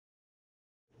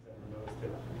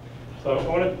So I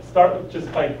want to start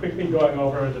just by quickly going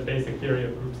over the basic theory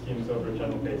of group schemes over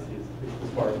general bases, at least as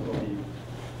far as we'll be.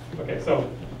 Okay, so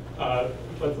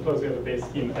let's suppose we have a base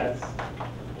scheme S.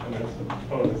 I'm going to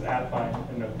suppose it's affine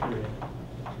and no theory.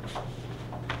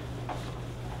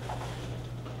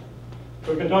 So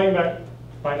we've been talking about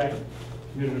finite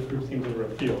commutative group schemes over a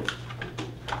field.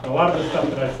 And a lot of the stuff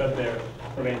that I said there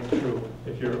remains true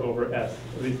if you're over S,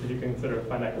 at least if you consider a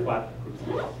finite flat group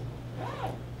scheme.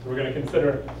 So we're going to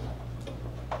consider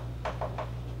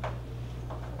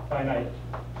finite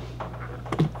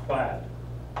flat.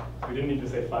 So we didn't need to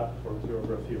say flat before because we were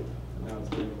over a field. Now it's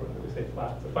really important that we say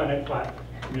flat. So finite flat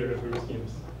commutative group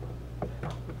schemes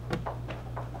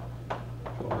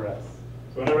over S.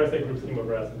 So whenever I say group scheme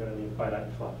over S, I'm going to mean finite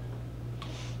flat.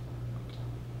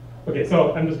 Okay,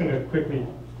 so I'm just going to quickly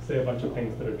say a bunch of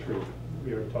things that are true.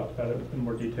 We already talked about it in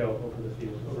more detail over the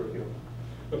field, over a field.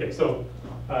 Okay, so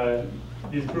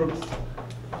these groups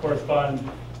correspond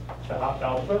to Hopf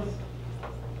algebras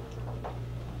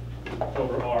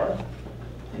over R.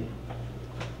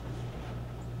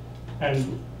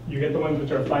 And you get the ones which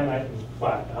are finite and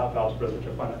flat, the Hopf algebras which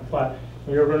are finite and flat.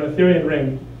 When you're over an Arthurian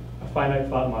ring, a finite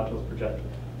flat module is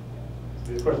projective.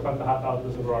 So these correspond to Hopf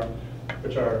algebras over R,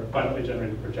 which are finitely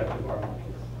generated projective R modules.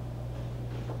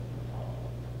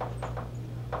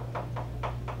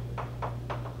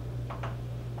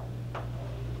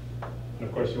 And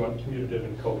of course, you want commutative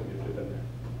and co-commutative in there.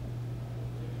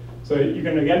 So you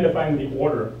can again define the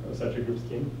order of such a group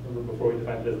scheme. Remember before we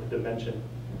defined it as the dimension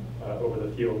over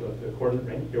the field of the coordinate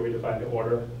ring. Here we define the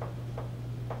order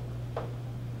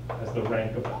as the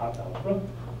rank of the Hopf algebra.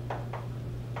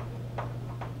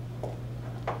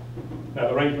 Now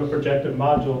the rank of a projective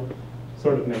module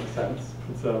sort of makes sense.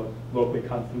 It's a locally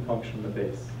constant function in the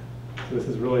base. So this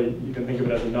is really, you can think of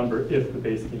it as a number if the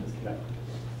base scheme is connected.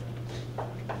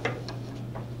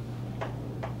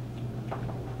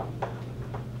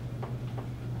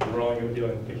 We're only going to be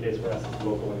dealing with the case where S is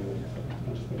local anyway, so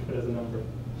I'll just think of it as a number.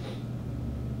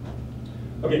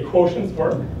 Okay, quotients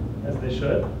work as they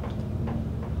should.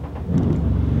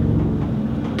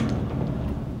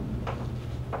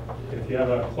 If you have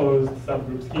a closed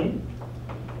subgroup scheme,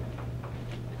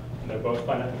 and they're both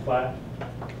finite and flat,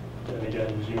 then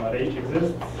again, G mod H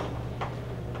exists,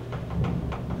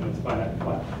 and it's finite and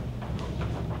flat.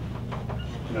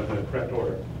 You have the correct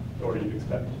order, the order you'd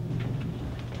expect.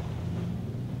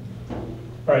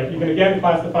 All right, you can again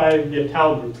classify the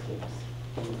Étale group schemes.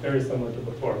 It's very similar to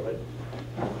before, but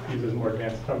uses more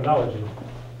advanced terminology.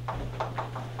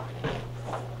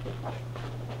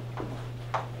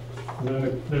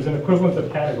 There's an equivalence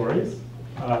of categories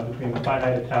between the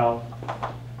finite Étale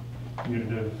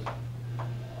commutative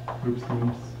group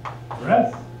schemes for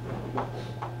S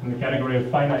and the category of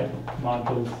finite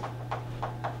modules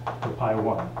for pi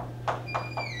 1.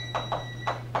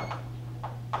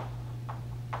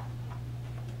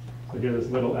 So here this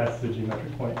little s is a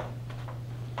geometric point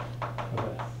of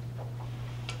S.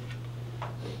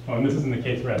 Oh, and this is in the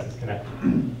case where S is connected.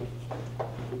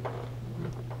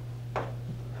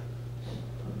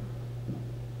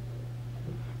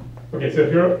 Okay, so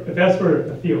if S were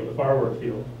a field, if R were a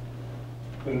field,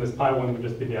 then this pi 1 would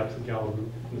just be the absolute Galois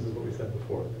group. This is what we said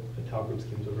before. The Étale group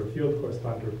schemes over a field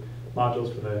correspond to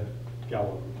modules for the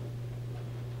Galois group.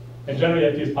 And generally you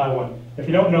have to use pi 1. If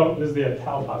you don't know, this is the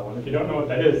Étale pi 1. If you don't know what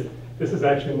that is, this is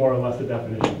actually more or less a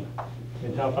definition. The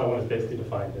Étale pi 1 is basically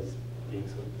defined as being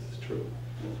so this is true.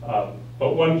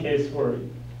 But one case where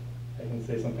I can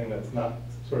say something that's not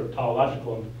sort of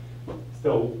tautological and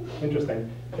still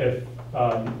interesting, if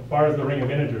R is the ring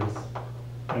of integers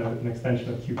and an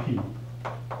extension of QP,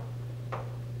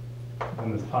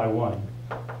 then this pi 1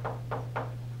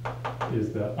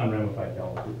 is the unramified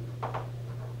Galois group.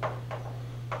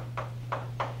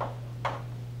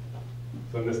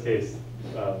 So in this case,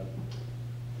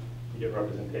 you get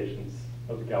representations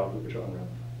of the Galois group which are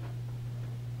unramified.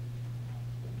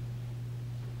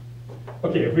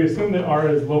 Okay, if we assume that R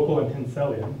is local and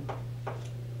tenselian,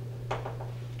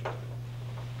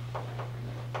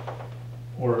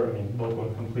 or I mean local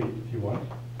and complete if you want,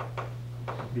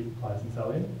 complete implies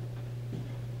tenselian,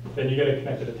 then you get a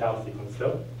connected Étale sequence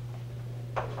still.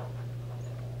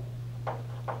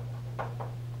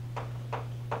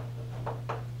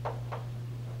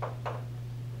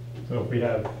 So if we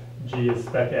have G is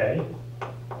spec A,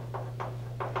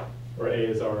 where A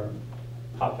is our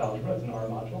Hopf algebra, it's an R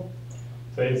module.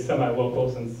 So A is semi-local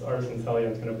since R is tenselian,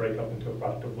 it's going to break up into a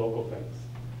product of local things.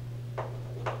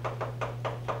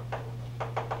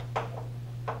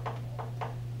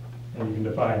 And you can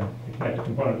define the connected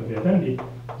component of the identity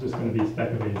is just going to be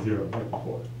spec of A0 like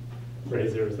before. Where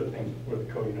A0 is the thing where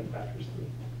the co-unit factors through.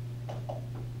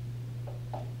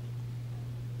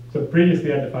 So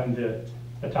previously I defined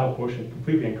the tau quotient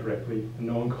completely incorrectly, and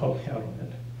no one called me out on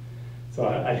it. So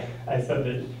I said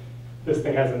that this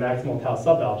thing has a maximal tau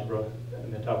subalgebra,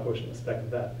 and the tau quotient is spec of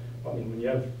that. Well, I mean, when you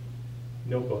have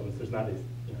nilpotents, there's not a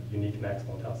unique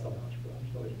maximal tau subalgebra.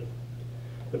 There's no way to define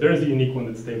that. But there is a unique one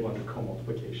that's stable under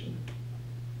co-multiplication.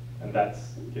 And that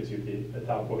gives you the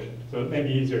tau quotient. So it may be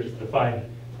easier just to define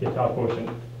the tau quotient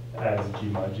as G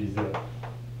mod G0.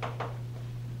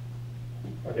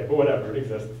 Okay, but whatever, it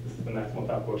exists. This is the maximal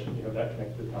tau quotient. You have that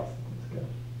connected to the tau scale.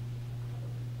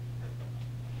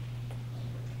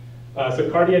 So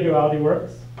Cartier duality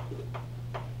works.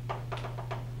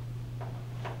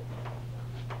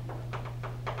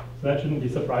 So that shouldn't be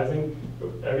surprising.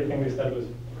 Everything we said was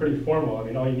pretty formal. I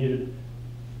mean, all you needed.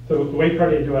 So the way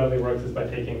Cartier duality works is by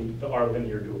taking the R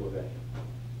linear dual of A.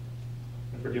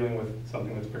 If we're dealing with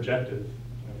something that's projective,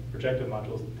 projective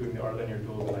modules, doing the R linear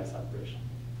dual is a nice operation.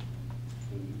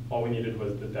 And all we needed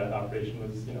was that operation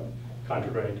was,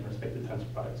 contravariant in respect to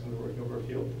tensor products when we were working over a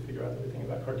field to figure out everything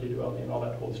about Cartier duality, and all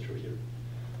that holds true here.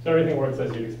 So everything works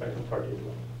as you'd expect with Cartier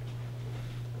duality.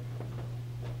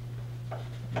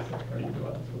 So Cartier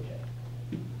duality is okay.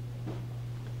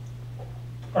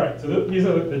 All right, so these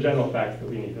are the general facts that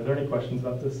we need. Are there any questions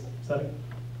about this setting?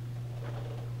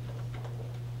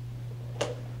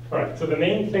 All right, so the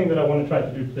main thing that I want to try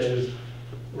to do today is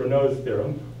Raynaud's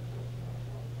theorem.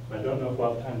 I don't know if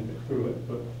we'll have time to get through it,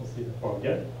 but we'll see how far we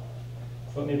get.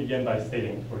 So let me begin by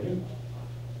stating it for you.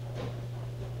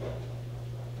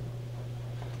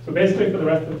 So basically for the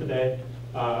rest of today,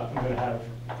 I'm going to have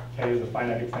K as a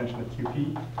finite extension of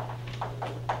QP.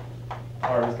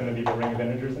 R is going to be the ring of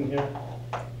integers in here.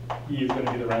 E is going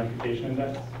to be the ramification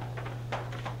index.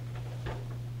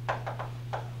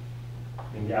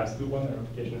 In the absolute one, the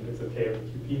ramification index of K over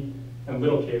QP. And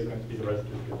little k is going to be the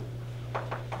residue field.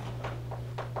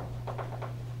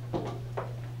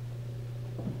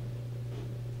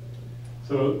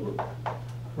 So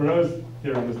Raynaud's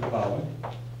theorem is the following.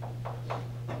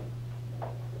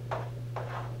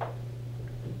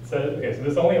 It says, okay, so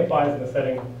this only applies in the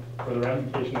setting where the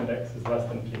ramification index is less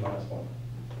than p minus 1.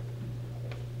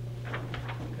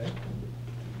 Okay.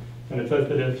 And it says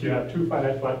that if you have two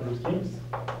finite flat group schemes,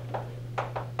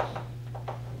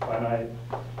 finite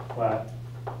flat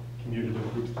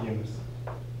commutative group schemes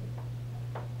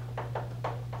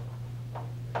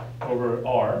over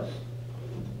R,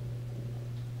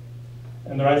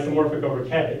 and they're isomorphic over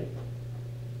K,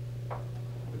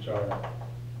 which are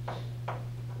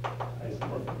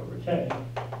isomorphic over K,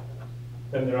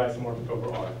 then they're isomorphic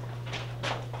over R.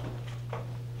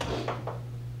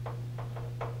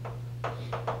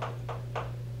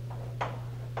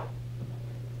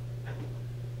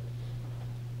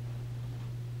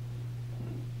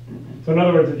 So in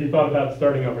other words, if you thought about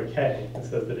starting over K, it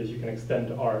says that if you can extend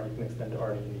to R, you can extend to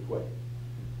R in a unique way.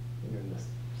 When you're in this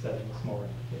setting, a small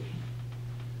ramification.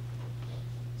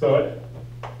 So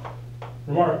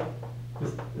remark,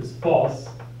 this is false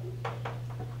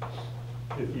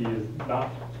if E is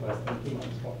not less than p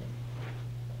minus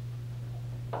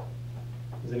 1.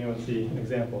 Does anyone see an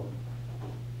example?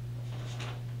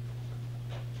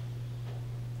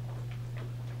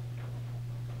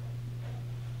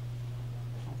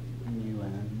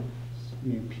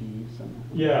 Mu p, something.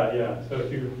 Yeah. So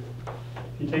if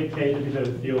you take K to be the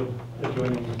field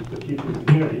adjoining the P3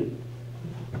 community,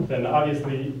 then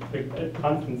obviously the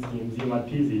constant scheme Z mod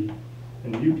PZ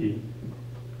and UP, and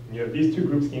you have these two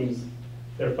group schemes.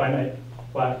 They're finite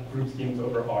flat group schemes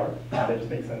over R. They just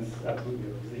make sense absolutely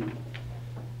over Z.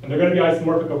 And they're going to be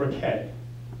isomorphic over K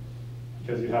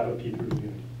because you have a P3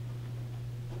 community.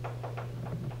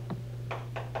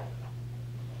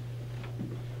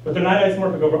 But they're not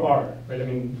isomorphic over R, right? I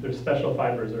mean, their special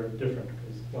fibers are different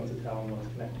because one's a tau and one's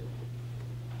connected.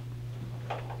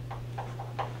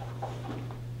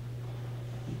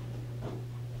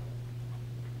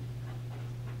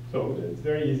 So it's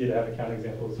very easy to have a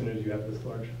counterexample as soon as you have this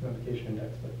large ramification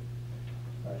index. But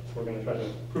all right, so we're going to try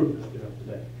to prove this theorem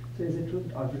today. So is it true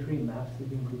that arbitrary maps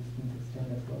within group schemes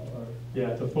extend as well? Or? Yeah,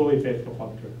 it's a fully faithful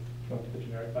functor to the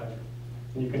generic fiber.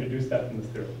 And you can deduce that from this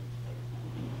theorem.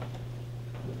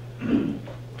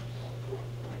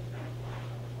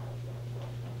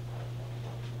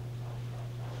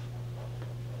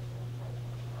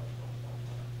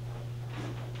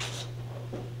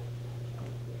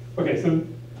 Okay, so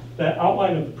the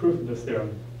outline of the proof of this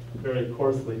theorem, very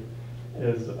coarsely,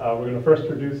 is we're going to first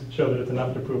show that it's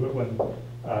enough to prove it when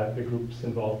the groups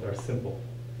involved are simple,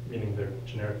 meaning their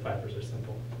generic fibers are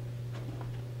simple.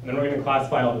 And then we're going to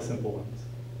classify all the simple ones.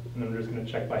 And then we're just going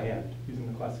to check by hand, using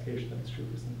the classification that it's true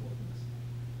for simple things.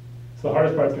 So the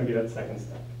hardest part is going to be that second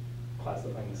step,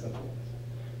 classifying the simple ones.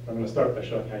 I'm going to start by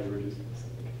showing how you reduce this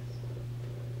in the case.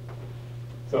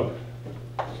 So,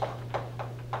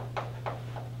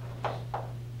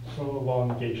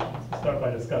 prolongations. Let's start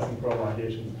by discussing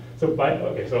prolongations. So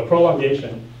so a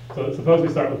prolongation, so suppose we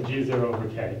start with G0 over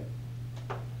K.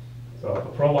 So a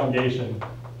prolongation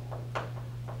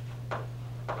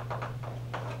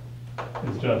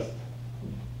is just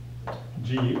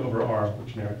G over R with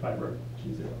generic fiber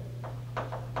G0.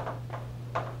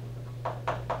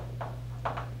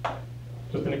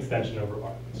 Just an extension over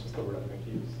R. That's just the word I'm going to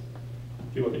use.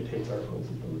 If you look at Tate's articles,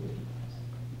 it's the word that you use.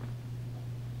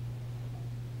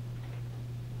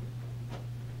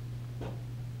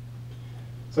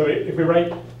 So if we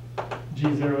write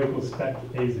G0 equals spec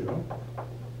A0,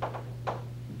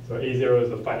 so A0 is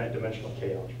the finite dimensional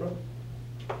K algebra.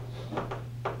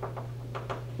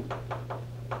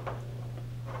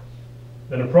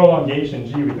 Then a prolongation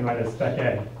G we can write as spec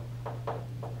A,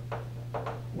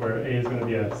 where A is going to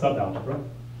be a subalgebra.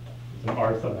 It's an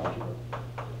R subalgebra.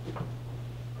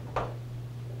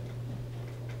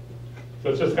 So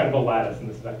it's just kind of a lattice in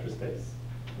this vector space.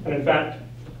 And in fact,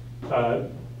 the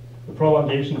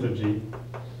prolongations of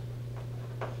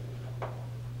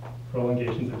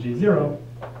G0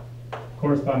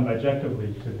 correspond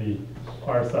bijectively to the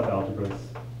R subalgebras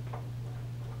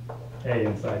A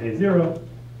inside A0,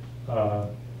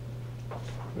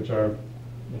 which are,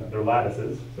 they're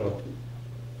lattices, so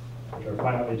which are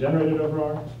finitely generated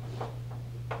over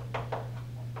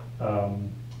R,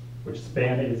 which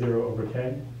span A0 over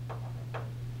K,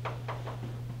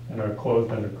 and are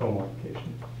closed under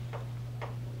co-multiplication.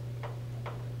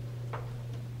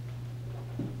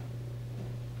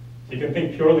 So you can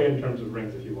think purely in terms of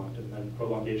rings if you want, and then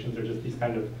prolongations are just these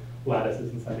kind of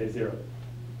lattices inside A0.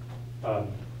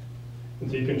 And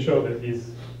so you can show that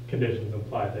these conditions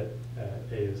imply that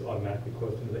A is automatically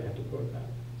closed into the antipode map.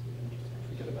 So you can just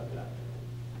forget about that.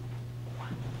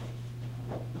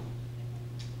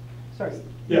 Sorry.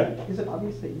 Yeah. Is it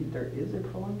obvious that there is a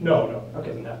prolongation? No, it Okay.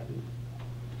 doesn't have to be.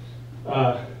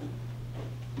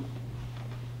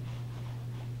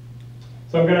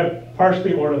 So I'm going to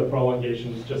partially order the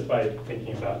prolongations just by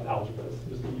thinking about algebras.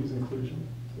 Just use inclusion.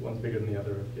 So one's bigger than the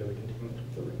other if you have a continuum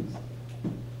of the rings.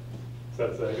 So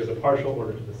there's a partial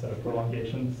order to the set of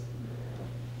prolongations.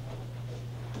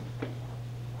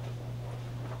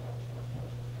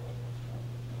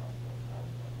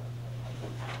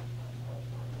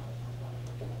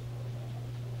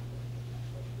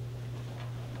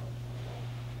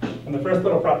 And the first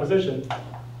little proposition is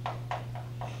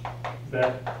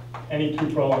that any two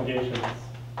prolongations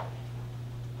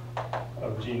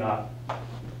of G naught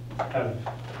have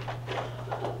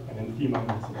an infimum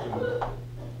and supremum.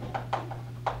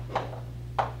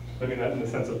 I mean that in the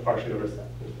sense of partially ordered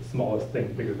set. There's the smallest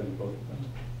thing bigger than both of them.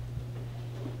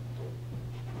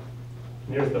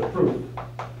 And here's the proof.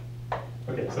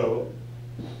 Okay, so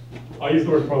I'll use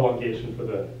the word prolongation for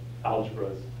the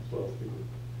algebras as well as the group.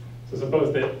 So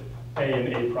suppose that A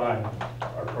and A prime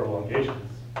are prolongations.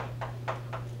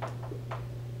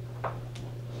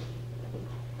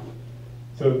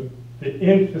 So the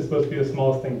inf is supposed to be the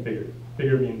smallest thing bigger.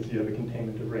 Bigger means you have a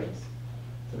containment of rings.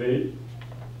 So they,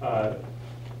 sorry,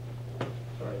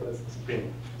 that's the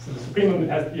supremum. So the supremum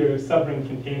has to be a subring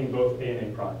containing both A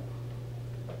and A prime.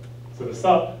 So the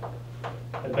sub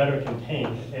had better contain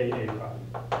A prime,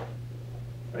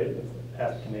 right? It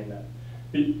has to contain that.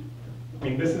 I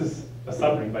mean, this is a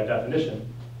subring by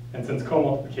definition, and since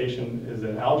co-multiplication is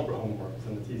an algebra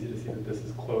homomorphism, it's easy to see that this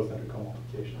is closed under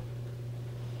co-multiplication.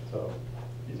 So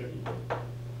these are equal.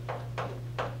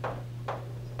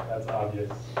 So that's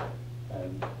obvious,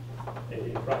 and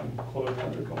A prime closed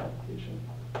under co-multiplication.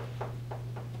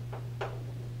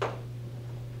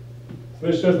 So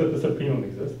this shows that the supremum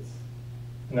exists,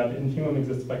 and that the infimum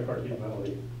exists by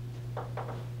Cartesianity.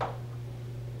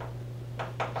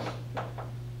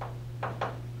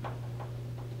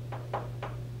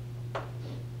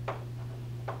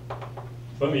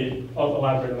 So I'll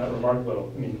elaborate on that remark a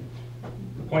little. I mean,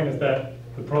 the point is that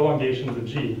the prolongations of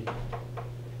G,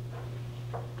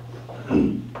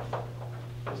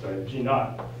 sorry, G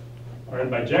naught, are in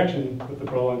bijection with the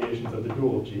prolongations of the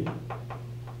dual of G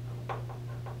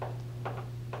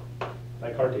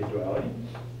by Cartesian duality.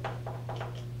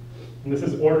 And this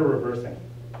is order reversing.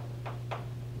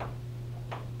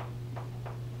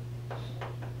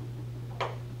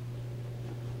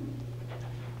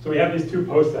 So we have these two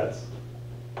posets.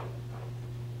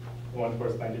 The one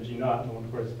corresponding to G naught and the one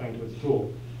corresponding to its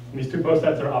dual. And these two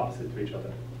posets are opposite to each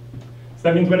other. So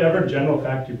that means whatever general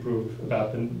fact you prove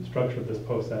about the structure of this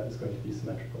poset is going to be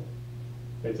symmetrical.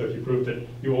 Right? So if you prove that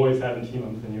you always have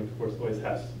infimums, then you of course always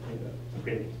have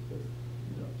supremums.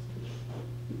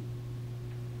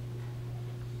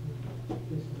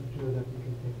 It's not true that we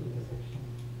can take intersection.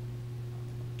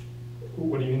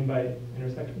 What do you mean by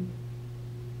intersection?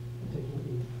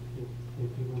 Taking if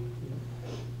we want to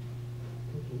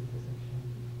take intersection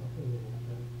of A and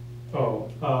F. Oh,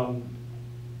 I'm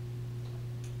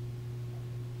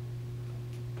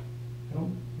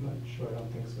not sure. I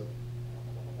don't think so.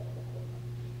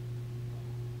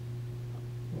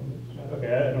 Okay,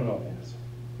 I don't know the answer.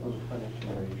 Well, the finite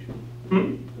generation.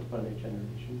 The finite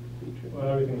generation feature. Well,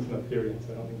 everything's in the theory,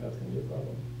 so I don't think that's going to be a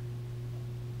problem.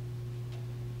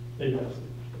 Yeah, yes,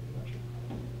 I'm not sure.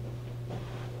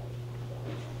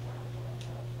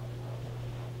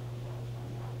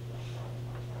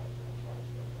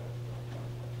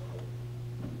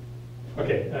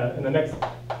 Okay, and the next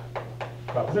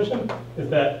proposition is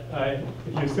that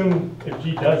if you assume if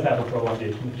G does have a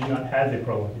prolongation, G naught has a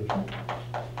prolongation,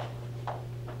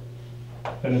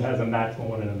 then it has a maximal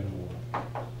one and a minimal one.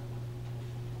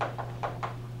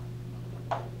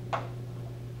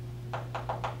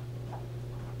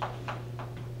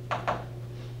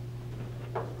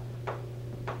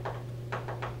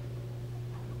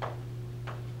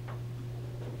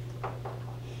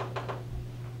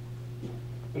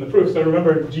 And the proof, so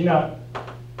remember G naught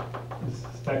is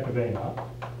stacked with A naught.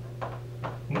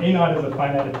 And A naught is a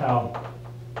finite tau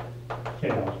K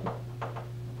algebra.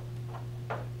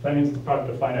 That means it's the product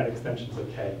of finite extensions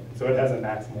of K. So it has a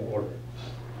maximal order.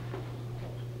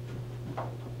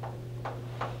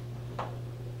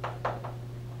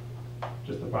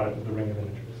 Just the product of the ring of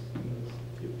integers in those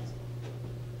fields.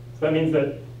 So that means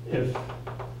that if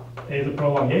A is a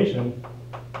prolongation,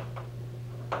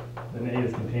 then A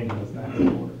is contained in this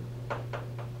maximal order.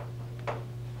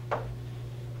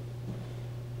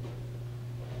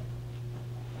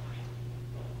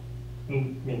 I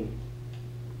mean,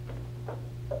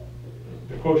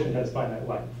 the quotient has finite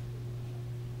length.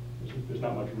 There's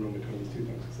not much room between these two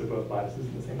things because they're both lattices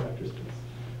in the same vector space.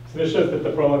 So this shows that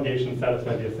the prolongation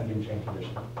satisfies the ascending chain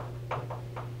condition.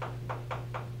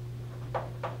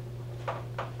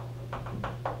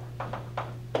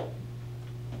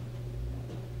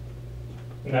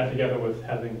 And that together with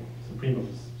having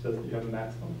supremums says that you have a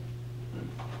maximum.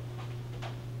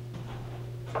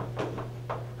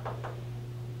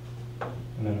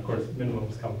 And then of course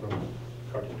minimums come from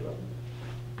Cartesian development.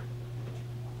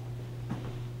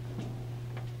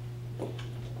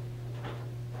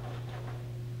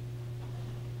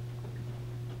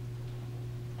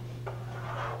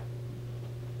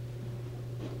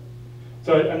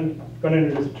 So I'm going to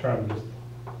introduce a term just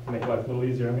to make life a little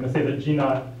easier. I'm going to say that G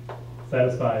naught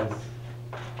satisfies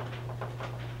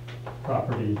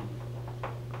property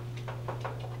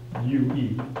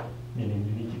UE, meaning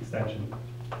unique extension.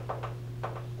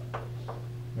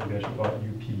 Maybe I should call it UP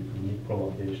for unique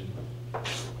prolongation.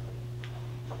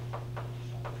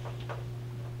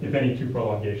 If any two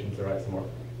prolongations are isomorphic.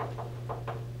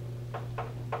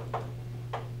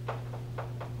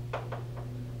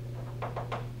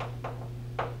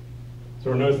 So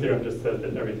Raynaud's theorem just says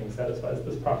that everything satisfies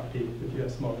this property if you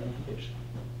have small ramification.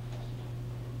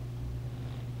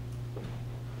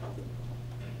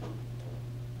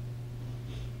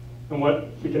 And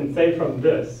what we can say from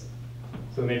this,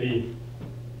 so maybe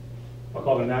I'll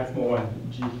call the maximal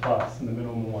one G plus and the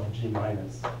minimal one G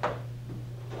minus,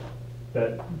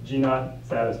 that G naught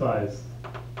satisfies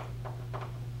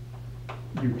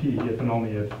UP if and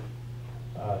only if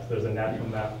so there's a natural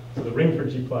map. So the ring for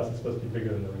G plus is supposed to be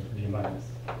bigger than the ring for G minus.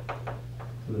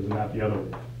 So there's a map the other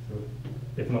way. So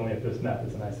if and only if this map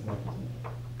is an isomorphism.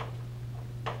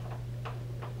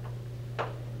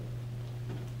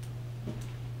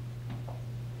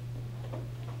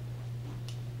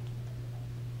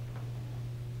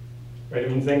 Right, I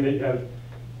mean saying that you have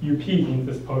UP means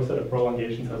this post set of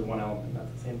prolongations has one element.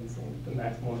 That's the same. The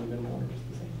maximal and the minimal are just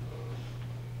the same.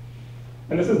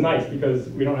 And this is nice because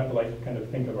we don't have to like kind of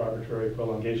think of arbitrary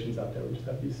prolongations out there. We just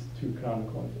have these two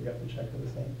canonical ones that we have to check are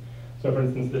the same. So for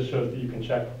instance, this shows that you can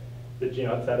check that G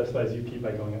naught satisfies UP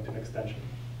by going up to an extension.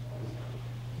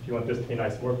 If you want this to be an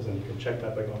isomorphism, you can check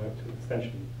that by going up to an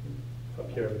extension. Up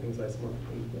here, everything's isomorphic.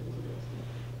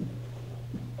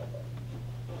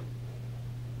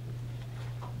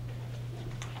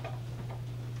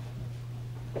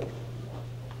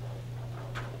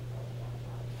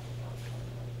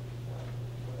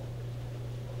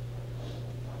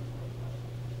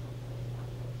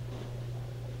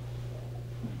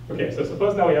 Okay, so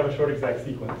suppose now we have a short exact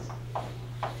sequence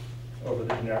over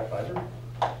the generic fiber.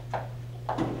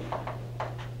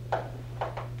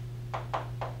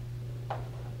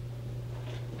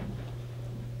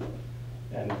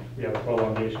 And we have a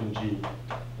prolongation G,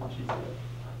 G0.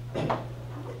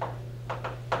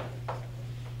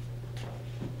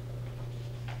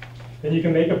 Then you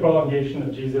can make a prolongation of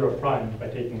G0 prime by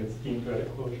taking its scheme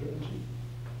theoretic closure in G.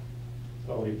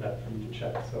 So I'll leave that for you to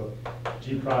check. So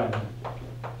G prime,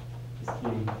 the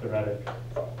scheme theoretic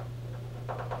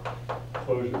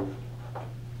closure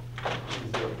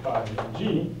G0 prime in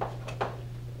G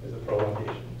is a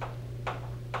prolongation.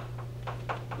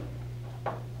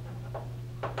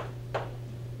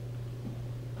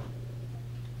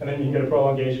 And then you can get a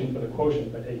prolongation for the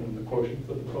quotient by taking the quotients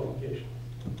of the prolongation.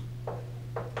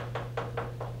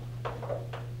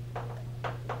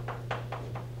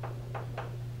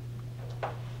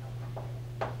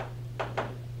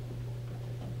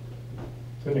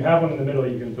 So when you have one in the middle,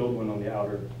 you can build one on the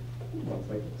outer ones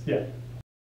like this. Yeah.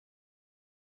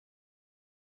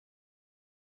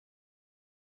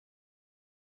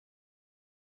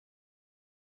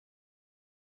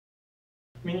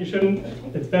 I mean, you shouldn't,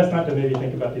 it's best not to maybe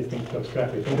think about these things too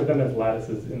abstractly. Think of them as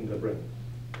lattices in the ring.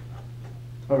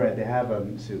 Oh, right, they have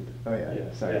soup. Oh, yeah,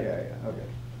 Yeah, sorry, yeah.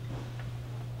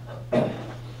 Okay.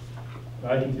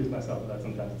 I confuse myself with that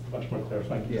sometimes. It's much more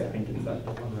clarifying to Yeah. just think inside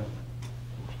of one ring.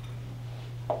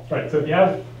 Right, so if you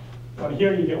have one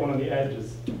here, you get one on the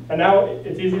edges. And now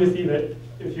it's easy to see that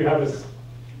if you have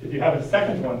a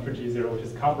second one for G0, which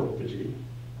is comparable to G,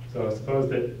 so suppose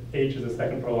that H is a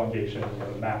second prolongation, you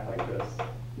have a map like this.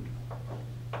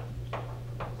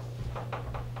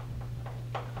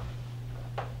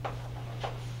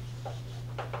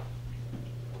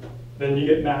 Then you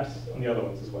get maps on the other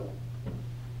ones as well.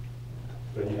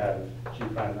 So you have G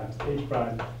prime maps to H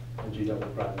prime, and G double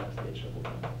prime maps to H double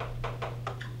prime.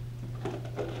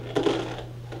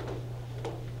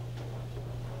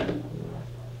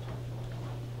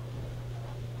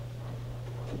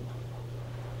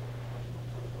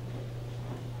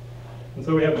 And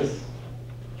so we have this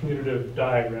commutative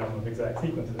diagram of exact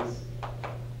sequences.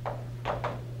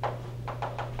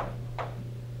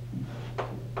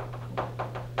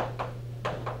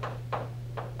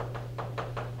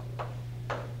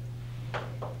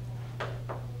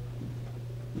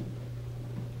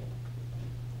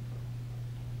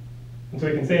 And so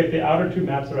we can say if the outer two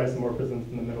maps are isomorphisms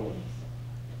in the middle ones.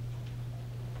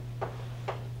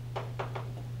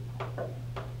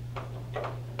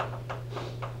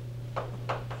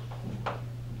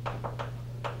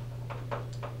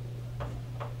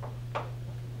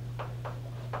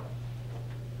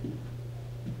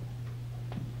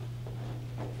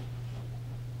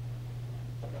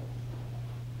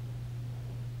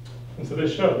 And so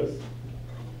this shows,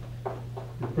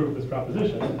 to prove this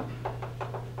proposition,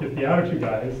 if the outer two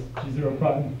guys, G0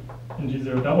 prime and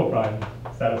G0 double prime,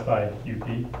 satisfy UP,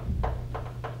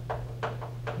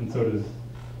 and so does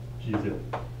G0.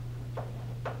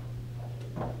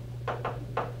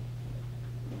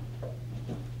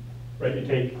 Right, you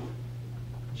take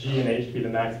G and H to be the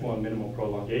maximal and minimal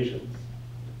prolongations,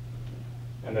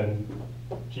 and then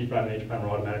G prime and H prime are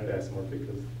automatically isomorphic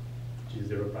because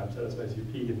G0 prime satisfies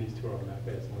UP, and these two are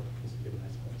automatically isomorphic because you give an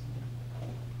isomorphism.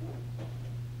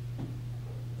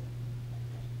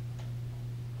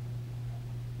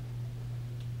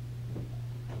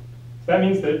 So that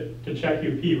means that to check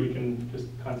UP, we can just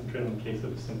concentrate on the case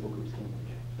of a simple group scheme.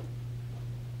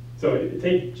 So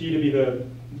take G to be the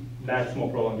maximal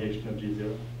prolongation of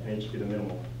G0, and H to be the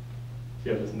minimal. So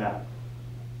you have this map.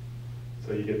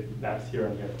 So you get maps here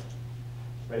and here,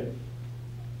 right?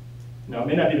 Now, it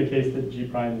may not be the case that G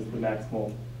prime is the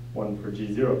maximal one for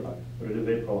G0 prime, but it is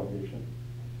a prolongation.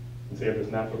 And so you have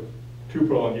this map of two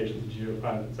prolongations of G0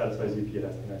 prime that satisfies UP, it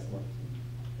has to be isomorphism.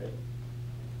 Okay.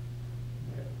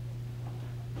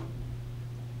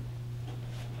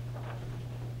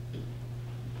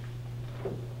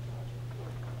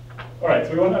 All right,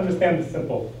 so we want to understand the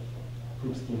simple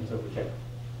group schemes over K.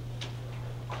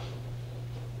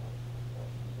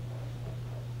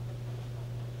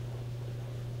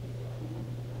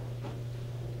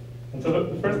 And so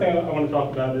the first thing I want to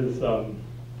talk about is, I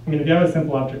mean, if you have a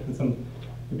simple object in some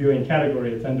abelian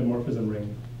category, its endomorphism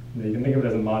ring, you can think of it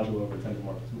as a modulo over its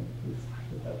endomorphism ring,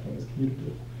 if that thing is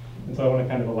commutative. And so I want to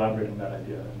kind of elaborate on that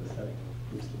idea in the setting of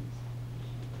group schemes.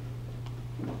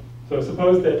 So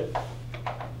suppose that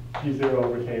G0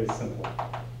 over K is simple.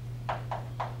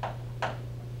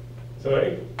 So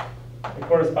it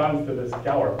corresponds to this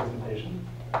Gauss representation.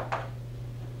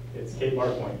 It's K bar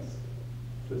points.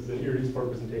 This is an irreducible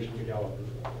representation of the Gauss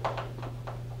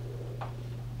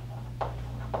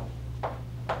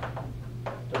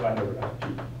divided over FP.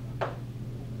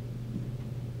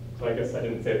 So I guess I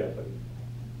didn't say that, but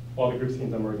all the group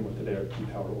schemes I'm working with today are P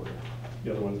power order.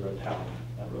 The other ones are at tau.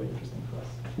 Not really interesting for us.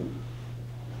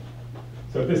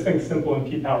 So if this thing's simple in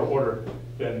P power order,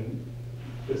 then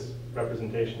this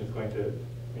representation is going to,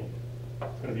 I mean,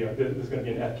 It's going to be this is going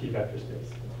to be an FP vector space.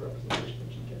 That's the representation of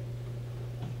GK.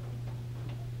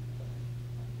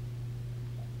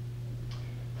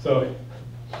 So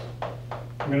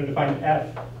I'm going to define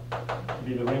F to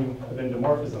be the ring of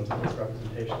endomorphisms of this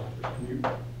representation, which commute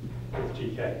with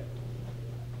GK.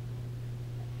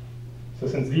 So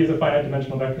since V is a finite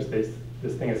dimensional vector space,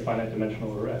 this thing is finite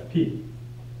dimensional over FP.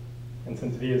 And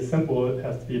since V is simple, it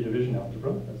has to be a division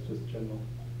algebra. That's just general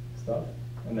stuff.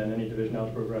 And then any division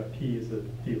algebra over FP is a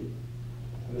field.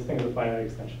 So this thing is a finite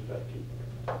extension of FP.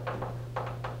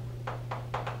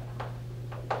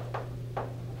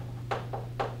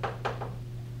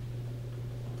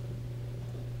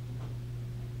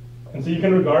 And so you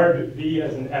can regard V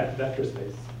as an F vector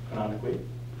space canonically.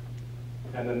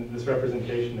 And then this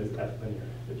representation is F linear,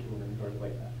 if you want to regard it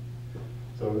like that.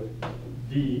 So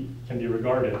V can be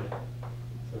regarded,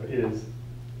 so it is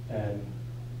an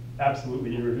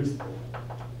absolutely irreducible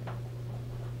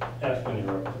F linear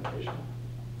representation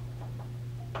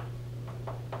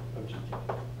of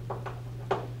GK.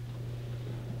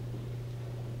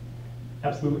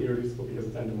 Absolutely irreducible because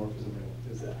its endomorphism ring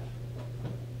is F.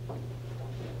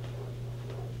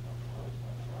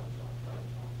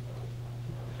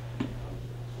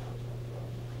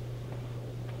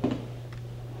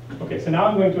 Okay, so now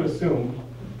I'm going to assume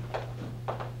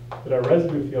that our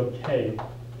residue field K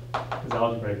is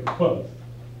algebraically closed.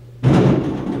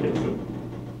 Okay, so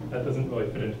that doesn't really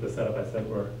fit into the setup I said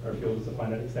where our field is a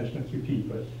finite extension of QP,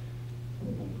 but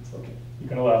it's okay.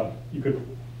 You could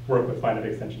work with finite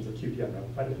extensions of QP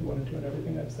unramified if you wanted to, and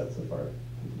everything I've said so far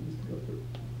continues to go through.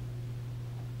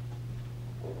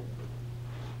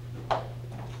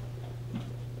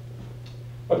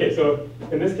 Okay, so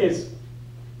in this case,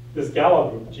 this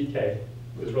Galois group, GK,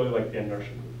 is really like the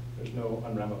inertia group. There's no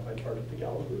unramified part of the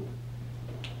Galois group.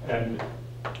 And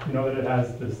you know that it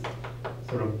has this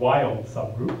sort of wild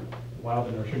subgroup, the wild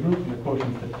inertia group, and the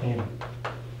quotient's the tame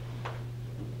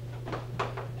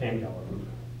Galois group.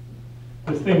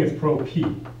 This thing is pro P.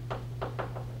 And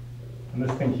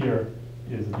this thing here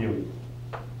is Abeli.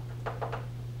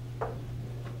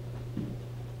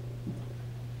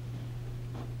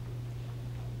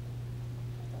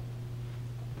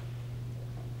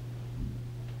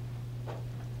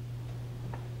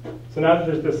 So now that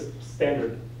there's this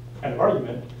standard kind of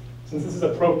argument, since this is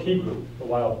a pro-P group, the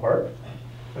wild part,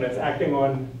 and it's acting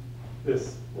on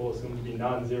this, we'll assume to be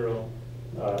non-zero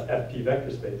FP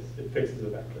vector space, it fixes a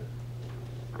vector.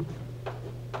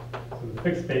 So the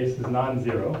fixed space is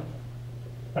non-zero,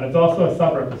 and it's also a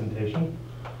sub-representation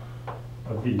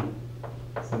of V,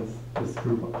 since this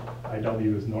group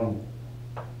IW is normal.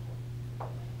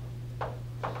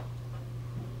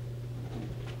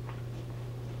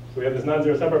 So we have this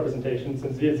non-zero subrepresentation.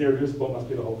 Since V is zero reducible, it must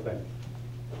be the whole thing.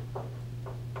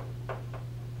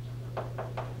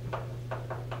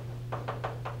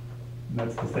 And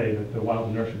that's to say that the wild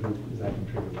inertia group is acting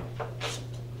trivially.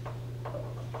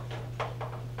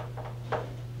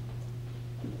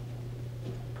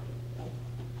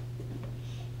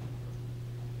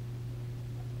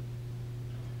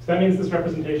 So that means this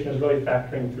representation is really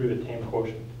factoring through the tame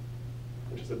quotient,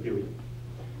 which is Abeli.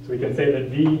 So we can say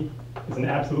that V is an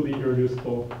absolutely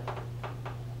irreducible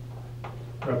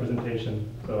representation,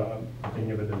 so I'm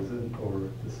thinking of it as over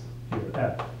this field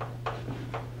F,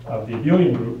 of the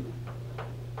abelian group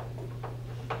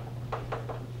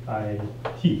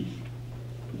IT.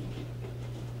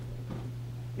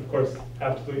 Of course,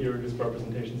 absolutely irreducible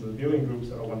representations of abelian groups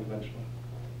are one-dimensional.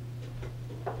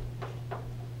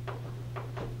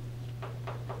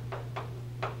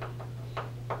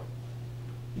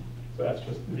 So that's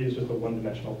V is just a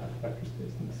one-dimensional vector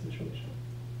space in this situation.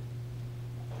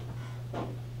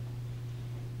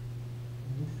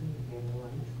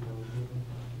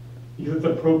 Because it's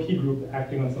a pro-P group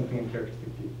acting on something in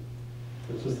characteristic P.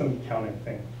 So it's just some counting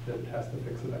thing that has to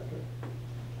fix a vector.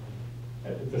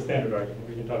 It's a standard argument.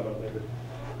 We can talk about it later.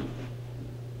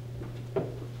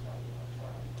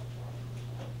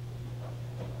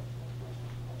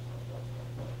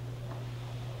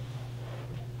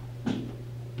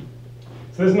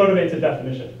 So this motivates a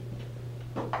definition.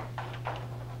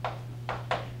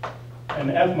 An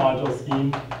F module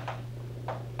scheme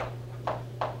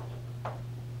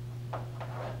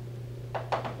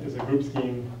is a group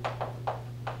scheme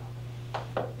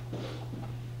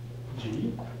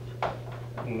G.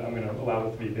 And I'm going to allow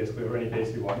it to be basically over any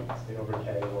base you want, say over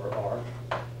K or R.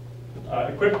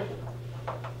 Equipped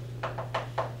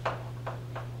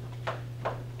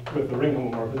with the ring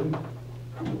homomorphism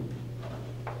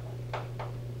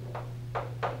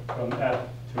from F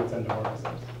to its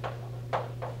endomorphisms.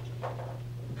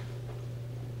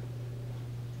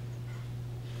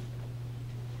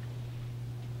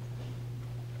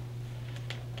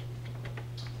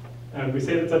 And we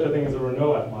say that such a thing as a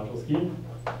Raynaud F module scheme.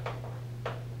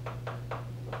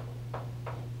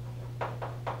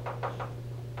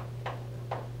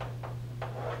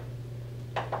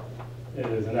 It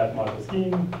is an F module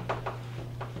scheme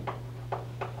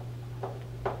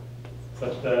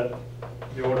such that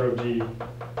the order of G is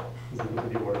equal to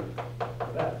the order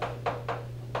of F,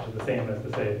 which is the same as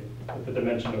to say that the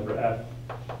dimension over F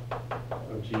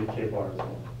of G of K bar is 1.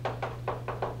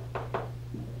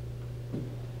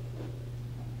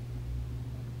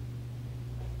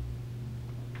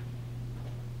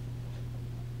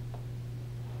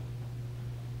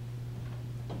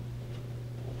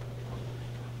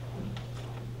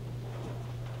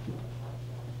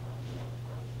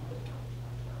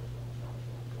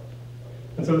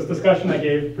 And so this discussion I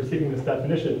gave preceding this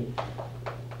definition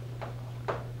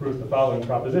proves the following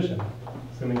proposition,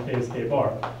 assuming K is K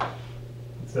bar.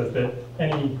 It says that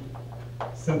any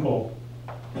simple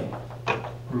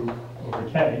group over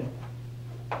K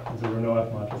is a Raynaud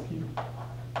F module scheme.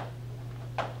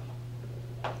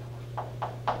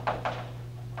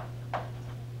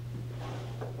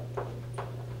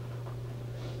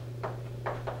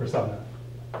 For some F.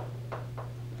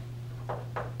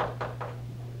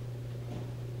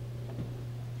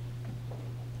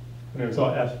 And we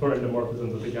saw F for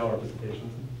endomorphisms of the Gauss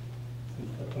representations. Since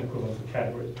that's an equivalence of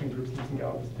categories between group C's and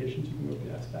Gauss representations, you can move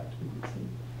the S back to the group C.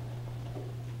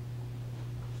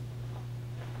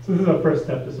 So this is our first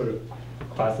step to sort of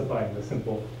classifying the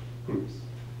simple groups.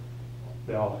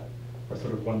 They all are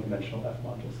sort of one-dimensional F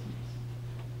module schemes.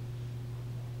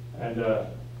 And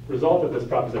result of this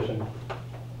proposition,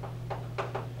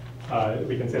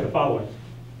 we can say the following.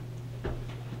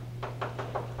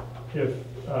 If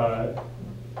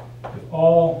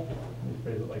all, let me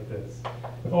phrase it like this,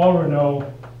 if all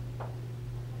Raynaud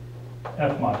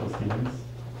F module schemes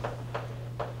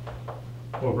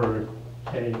over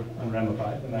K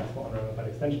unramified, the maximal unramified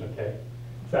extension of K,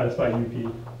 satisfy UP,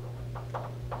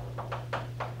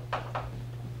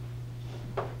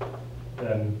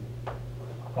 then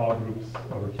all groups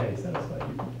over K satisfy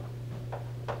UP.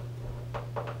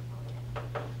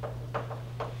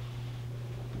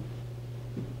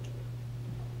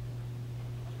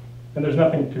 And there's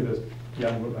nothing to this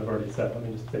beyond what I've already said. Let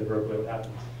me just say verbally what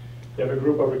happens. You have a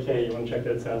group over K, you want to check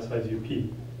that it satisfies UP.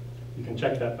 You can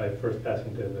check that by first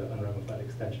passing to the unramified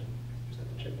extension. You just have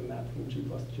to check the map from G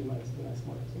plus G minus the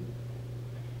isomorphism.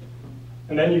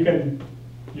 And then you can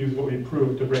use what we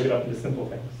proved to break it up into simple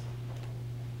things.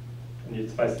 And it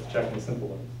suffices to check the simple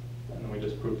ones. And then we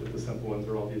just proved that the simple ones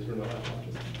are all these Raynaud F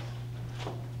module schemes.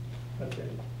 That's it.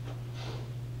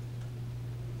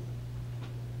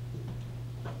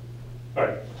 All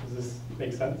right, does this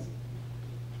make sense?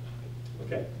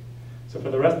 Okay, so for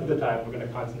the rest of the time, we're going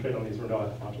to concentrate on these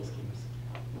Raynaud F module schemes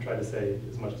and try to say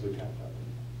as much as we can about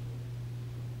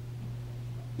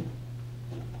them.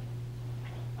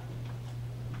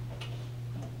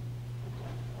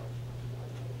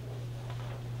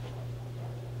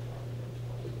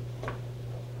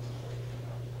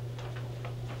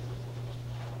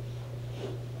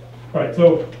 All right,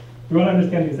 so we want to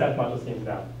understand these F module schemes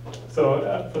now. So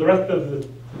for the rest of the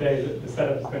day, the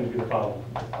setup is going to be the following.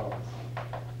 So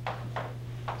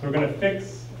we're going to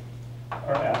fix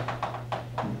our F.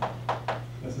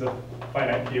 This is a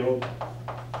finite field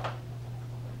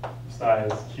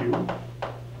size Q,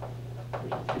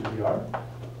 which is Q to the R.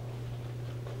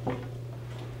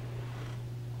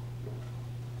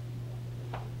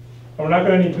 And we're not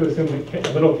going to need to assume that K,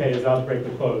 little k is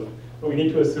algebraically closed, but we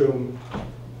need to assume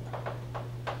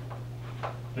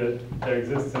that there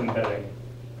exists an embedding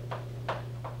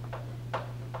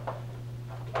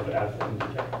of F into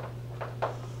K.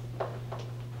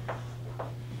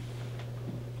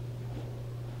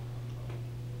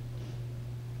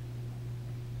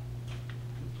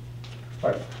 All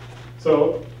right,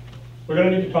 so we're going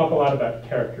to need to talk a lot about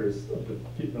characters of the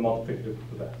multiplicative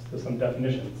of F. So some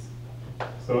definitions.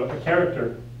 So a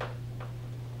character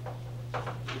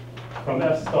from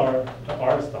F star to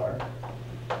R star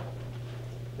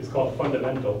is called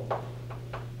fundamental.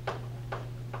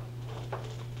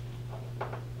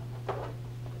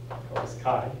 Call this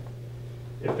chi.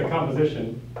 If the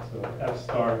composition, so F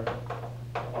star,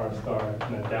 R star,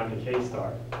 and then down to K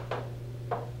star,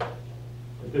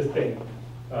 if this thing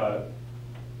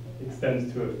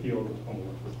extends to a field of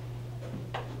homomorphism.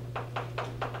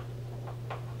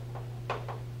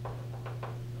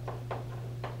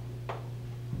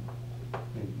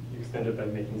 You extend it by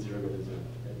making 0 go to 0.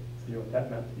 Right? So you want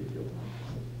that map to be a field of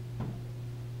homomorphism.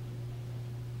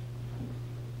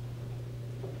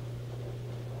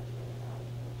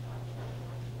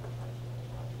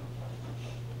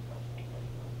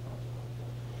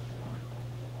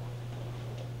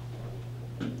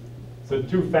 So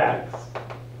two facts.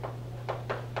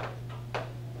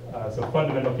 So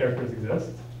fundamental characters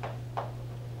exist.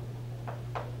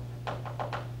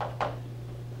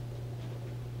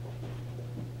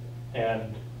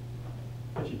 And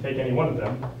if you take any one of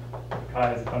them,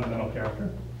 chi is a fundamental character,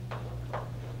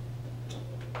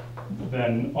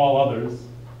 then all others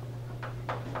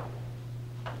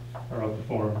are of the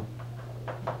form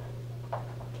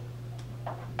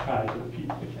chi to the p to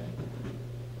the k.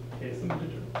 K is some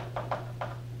integer.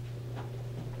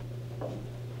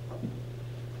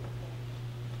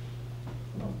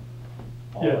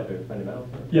 All Yeah. other fundamental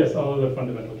characters. Yes, all other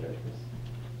fundamental characters.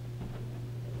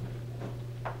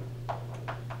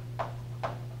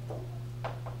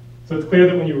 So it's clear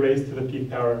that when you raise to the p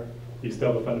power, you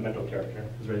still have a fundamental character,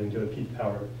 because raising to the p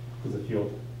power is a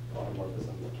field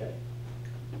automorphism of k.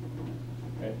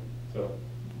 Right? So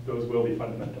those will be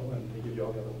fundamental, and they give you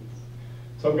all the other ones.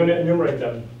 So I'm going to enumerate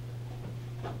them.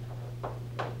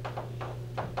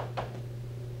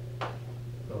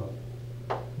 So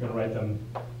I'm going to write them.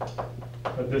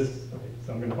 But this, okay,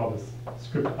 so I'm going to call this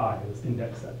script I, this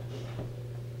index set.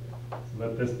 So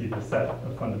let this be the set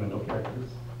of fundamental characters.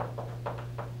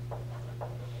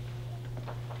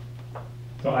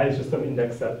 So I is just some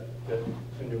index set that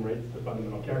enumerates the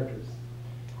fundamental characters.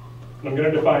 And I'm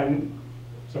going to define,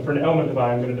 so for an element of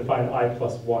I, I'm going to define I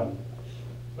plus 1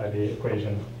 by the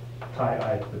equation chi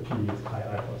I to the p is chi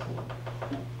I plus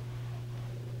 1.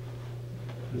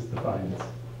 This defines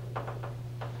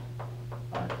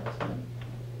I plus 1.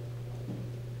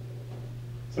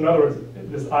 So in other words,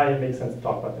 this I, it makes sense to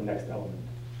talk about the next element.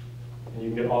 And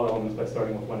you can get all elements by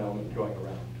starting with one element and going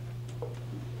around.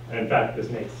 And in fact, this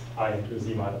makes I into a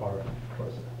Z mod of R, of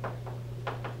course.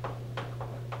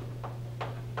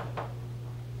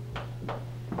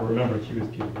 But remember, Q is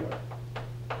P to the R.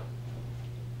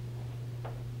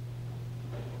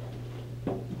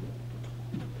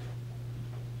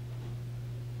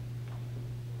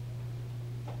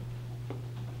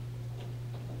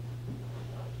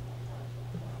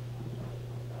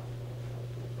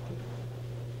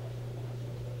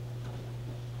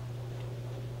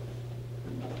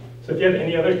 So if you have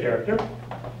any other character,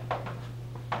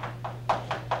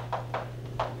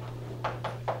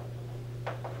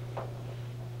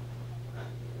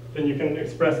 then you can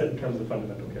express it in terms of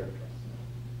fundamental characters.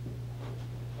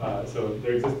 So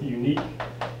there exists a unique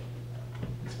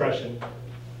expression,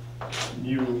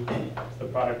 mu is the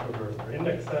product over our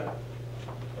index set of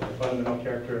a fundamental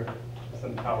character with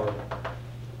some power,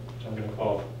 which I'm going to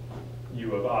call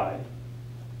u of I.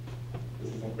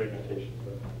 This isn't great notation,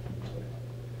 but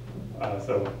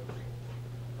so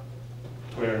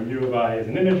where mu of I is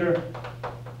an integer,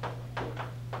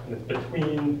 and it's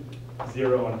between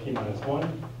 0 and p minus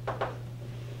 1,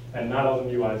 and not all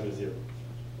the mu i's are 0.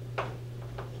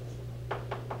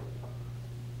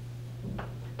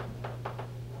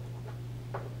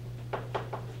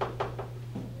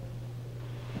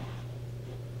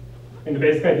 And the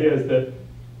basic idea is that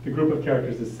the group of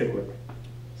characters is cyclic.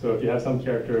 So if you have some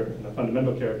character and a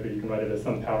fundamental character, you can write it as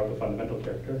some power of a fundamental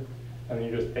character. And then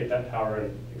you just take that power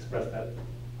and express that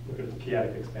with a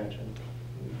p-adic expansion.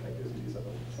 And that gives you these other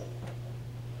ones.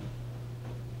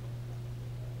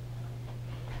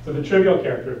 So the trivial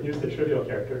character, use the trivial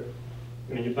character.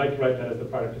 I mean, you'd like to write that as the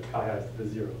product of chi i's to the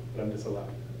 0, but I'm disallowing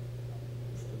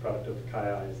that. It's the product of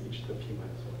chi i's each to the p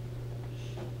minus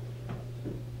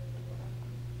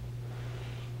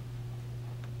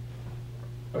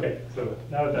 1. Okay, so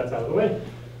now that that's out of the way,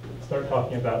 let's start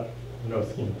talking about Raynaud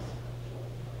schemes.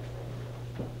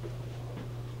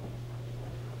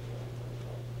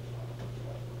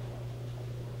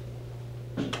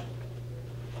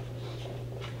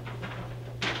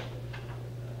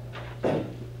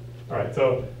 All right,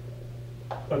 so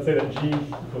let's say that G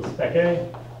equals spec A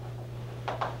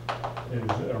is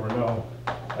a Raynaud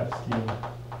F scheme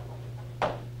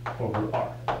over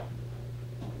R.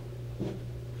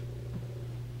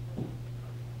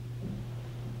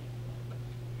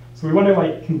 So we want to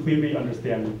like completely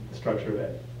understand the structure of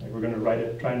A. Like we're going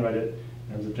to try and write it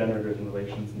in terms of generators and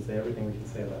relations and say everything we can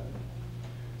say about it.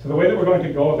 So the way that we're going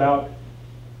to go about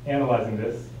analyzing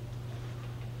this,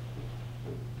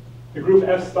 the group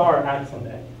F star acts on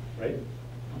A, right?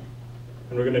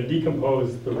 And we're going to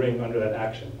decompose the ring under that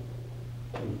action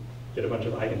and get a bunch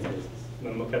of eigenspaces, and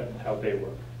then look at how they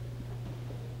work.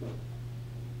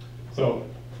 So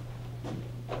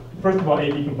first of all,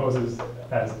 A decomposes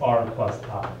as R plus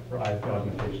I, for I is the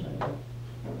augmentation angle.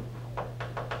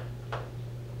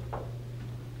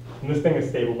 And this thing is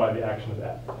stable by the action of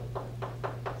F.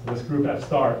 So this group F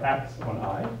star acts on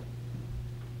I.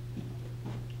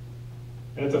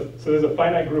 And so there's a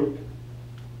finite group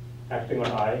acting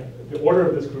on I. the order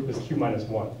of this group is Q minus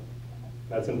 1.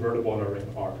 That's invertible in our ring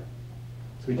R.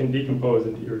 So we can decompose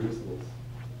into irreducibles.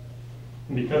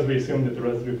 And because we assume that the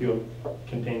residue field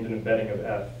contains an embedding of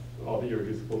F, all the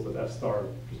irreducibles of F star are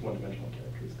just one-dimensional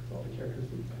characters, because all the characters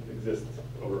kind of exist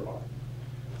over R.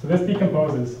 So this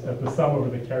decomposes as the sum over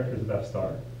the characters of F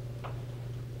star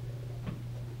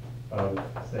of,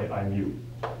 say, I mu,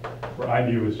 where I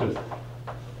mu is just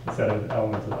a set of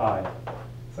elements of I,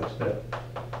 such that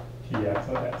Tx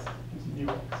on S gives you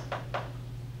Ux,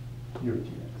 U of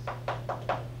Tx.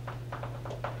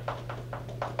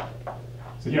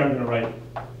 So here I'm going to write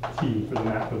T for the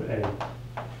map of A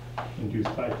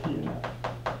induced by T in F.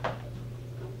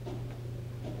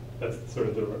 That's sort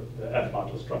of the F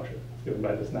module structure. It's given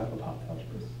by this map of Hopf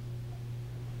algebras.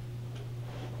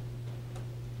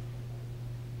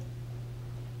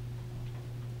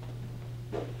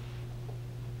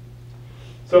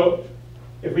 So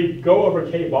if we go over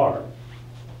K bar,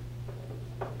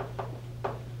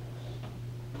 so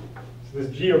this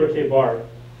G over K bar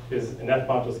is an F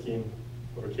module scheme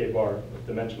over K bar with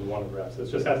dimension 1 over F. So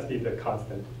it just has to be the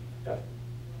constant F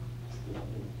scheme,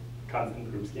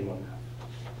 constant group scheme on F.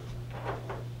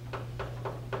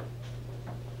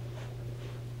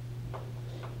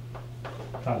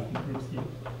 Constant group scheme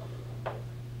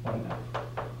on F.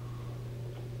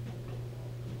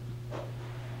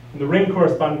 And the ring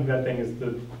corresponding to that thing is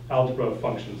the algebra of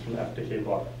functions from F to K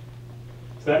bar.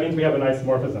 So that means we have an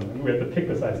isomorphism, and we have to pick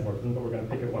this isomorphism, but we're going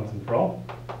to pick it once and for all,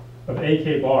 of A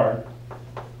K bar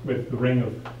with the ring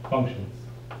of functions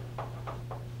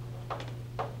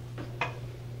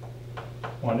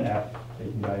on F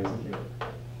taking values in K bar.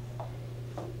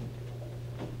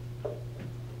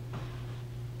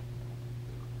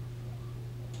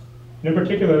 And in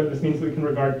particular, this means we can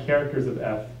regard characters of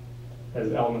F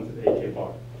as elements of A K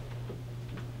bar.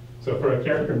 So for a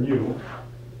character mu,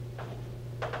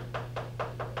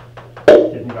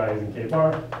 taking values in K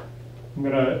bar, I'm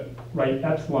going to write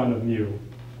epsilon of mu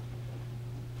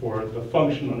for the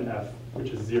function on F, which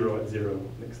is 0 at 0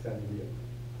 and extending mu.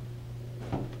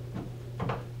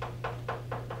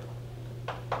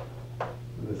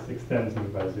 So this extends mu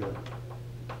by 0.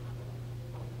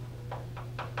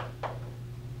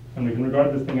 And we can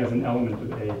regard this thing as an element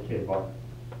of A K bar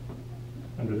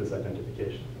under this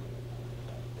identification.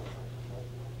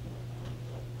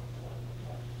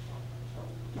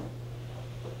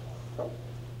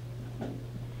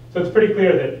 So it's pretty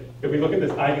clear that if we look at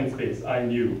this eigenspace, I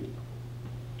mu,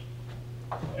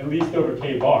 at least over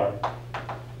K bar,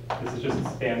 this is just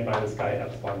spanned by this guy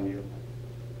epsilon mu.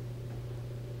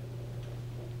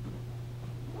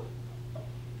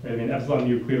 Right, I mean, epsilon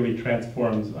mu clearly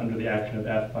transforms under the action of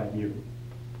F by mu,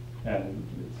 and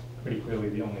it's pretty clearly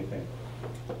the only thing.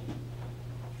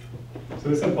 So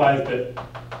this implies that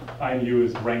I mu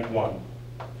is rank 1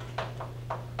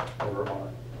 over R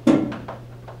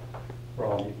for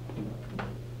all mu.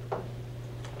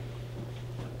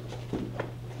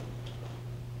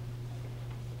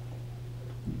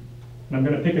 And I'm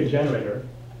going to pick a generator,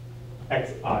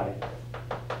 xi.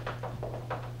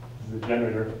 This is a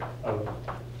generator of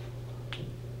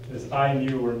this I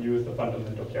mu, where mu is the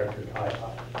fundamental character of I.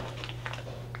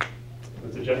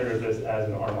 It's a generator of this as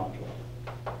an R module.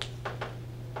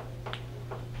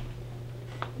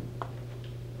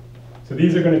 So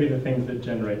these are going to be the things that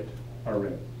generate our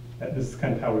ring. This is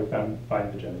kind of how we find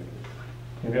the generator.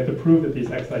 And we have to prove that these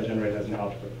xi generate as an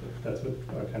algebra proof. That's what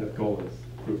our kind of goal is,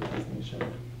 proof that these things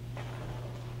generate.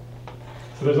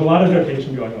 So there's a lot of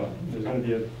notation going on. There's going to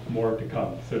be more to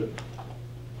come. So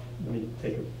let me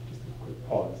take just a quick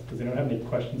pause. Does anyone have any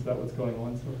questions about what's going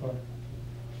on so far?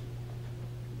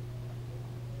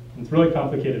 It's really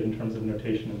complicated in terms of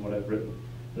notation and what I've written,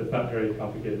 but it's not very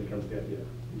complicated in terms of the idea.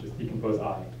 We just decompose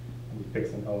I, and we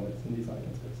fix some elements in these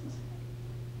eigenspaces.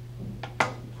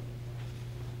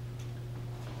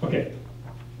 Okay.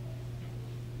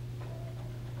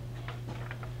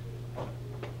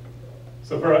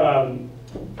 So for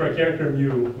a character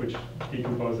mu, which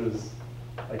decomposes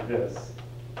like this,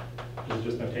 which is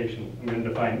just notation, I'm going to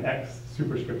define x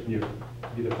superscript mu to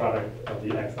be the product of the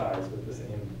xi's with the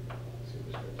same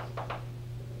superscripts.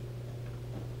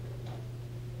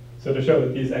 So to show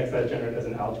that these xi generate as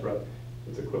an algebra,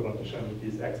 it's equivalent to showing that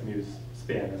these x mu's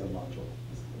span as a module.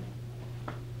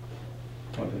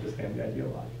 I want them to span the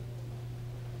ideal I.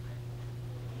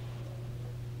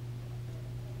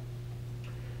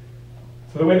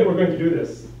 So the way that we're going to do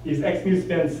this, these x mu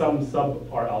span some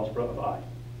sub-R algebra of I.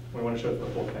 We want to show it for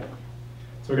the whole thing.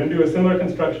 So we're going to do a similar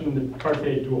construction in the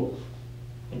Cartier dual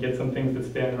and get some things that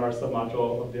span an R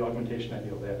submodule of the augmentation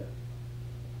ideal there.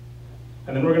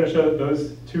 And then we're going to show that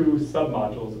those two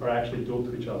submodules are actually dual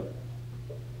to each other.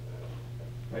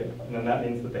 right? And then that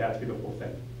means that they have to be the whole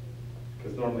thing.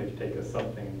 Because normally if you take a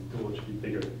something and its dual, it should be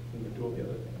bigger than the dual of the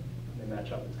other thing. When they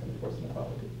match up, it's going to force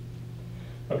inequality.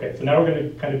 Okay, so now we're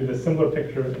going to kind of do the similar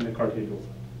picture in the Cartier dual sum.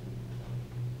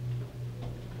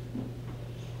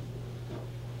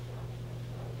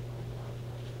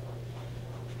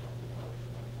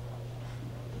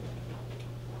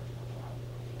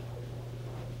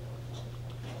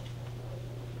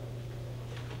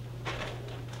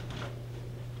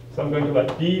 So I'm going to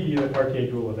let B be the Cartier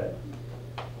dual of A.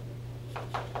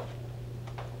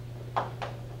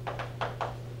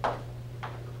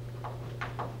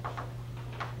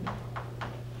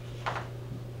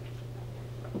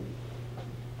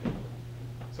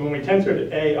 So when we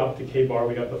tensored A up to K bar,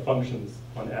 we got the functions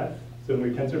on F. So when we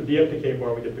tensor B up to K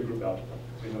bar, we get the group algebra.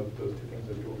 So we know that those two things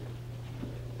are dual.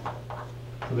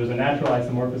 So there's a natural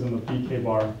isomorphism of B K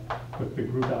bar with the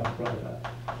group algebra of F.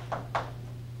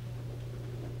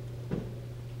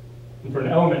 And for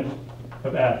an element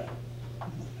of F,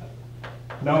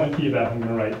 an element T of F, I'm going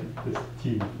to write this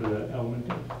T for the element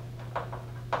of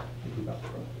the group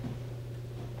algebra.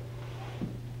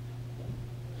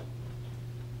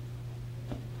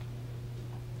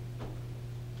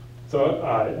 So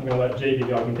I'm going to let J be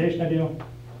the augmentation ideal.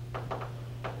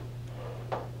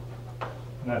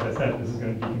 And as I said, this is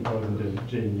going to decompose into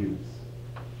J mu's,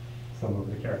 sum over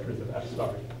the characters of F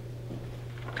star.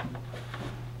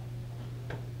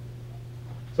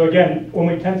 So again, when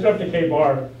we tensor up to K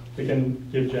bar, we can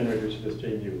give generators to this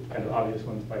J mu, kind of obvious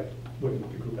ones by looking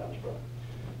at the group algebra.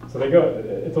 So they go,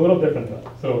 it's a little different though.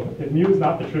 So if mu is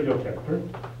not the trivial character,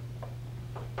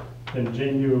 then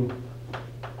J mu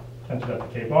tensored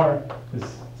up to K bar is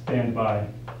spanned by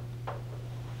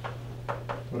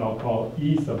what I'll call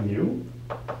E sub mu,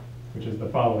 which is the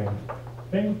following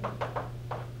thing.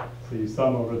 So you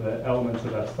sum over the elements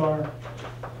of F star,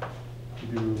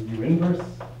 you do U inverse,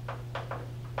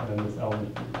 and then this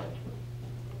element of the algebra.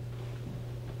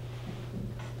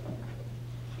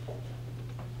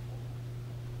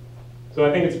 So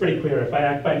I think it's pretty clear. If I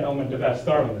act by an element of F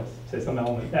star on this, say some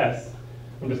element S,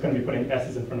 I'm just going to be putting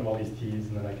S's in front of all these T's,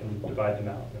 and then I can divide them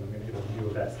out, and I'm going to get a mu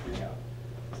of S coming out.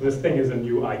 So this thing is a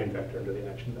mu eigenvector under the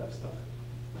action of F star.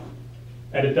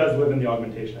 And it does live in the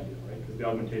augmentation ideal, right? Because the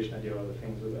augmentation ideal are the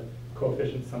things where the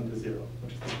coefficients sum to 0,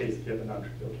 which is the case if you have a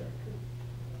non-trivial character.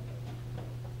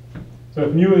 So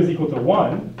if mu is equal to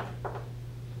 1,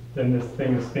 then this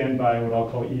thing is spanned by what I'll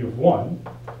call E of 1.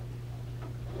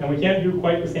 And we can't do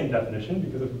quite the same definition,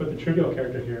 because if we put the trivial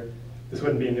character here, this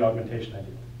wouldn't be in the augmentation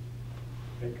ideal.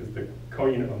 Because the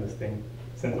co-unit on this thing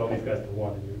sends all these guys to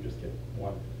 1, and you would just get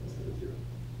 1 instead of 0.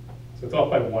 So it's off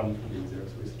by 1 from being 0,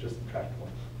 so we just subtract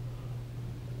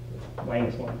 1.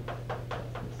 Minus 1.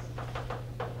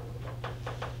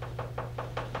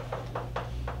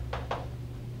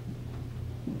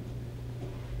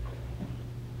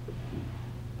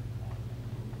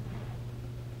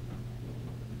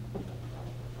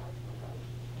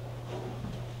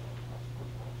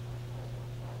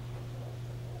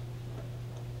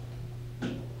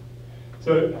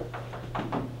 So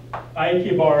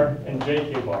IK bar and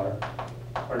JK bar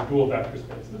are dual vector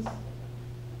spaces.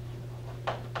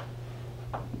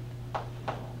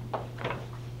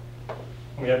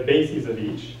 And we have bases of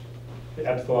each, the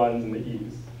epsilons and the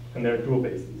e's, and they're dual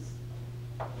bases.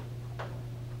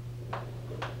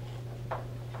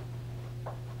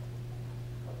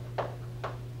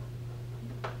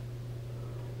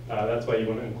 That's why you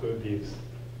want to include these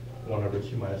 1 over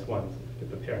q minus 1, so if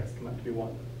the parents come out to be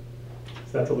 1.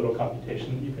 So that's a little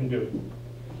computation that you can do.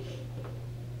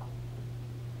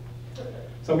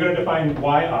 So I'm going to define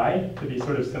yi to be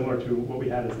sort of similar to what we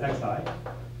had as xi.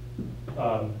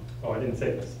 Oh, I didn't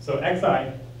say this. So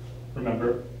xi,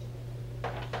 remember,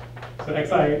 so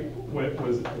xi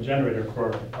was a generator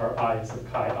for our i's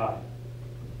of chi I.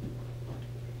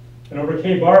 And over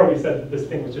k bar, we said that this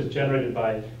thing was just generated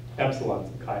by epsilons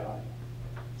of chi I.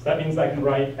 So that means I can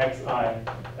write xi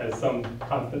as some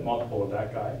constant multiple of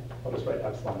that guy. I'll just write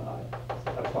epsilon I.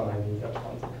 So epsilon I means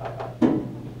epsilons of chi I.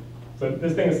 So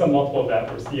this thing is some multiple of that,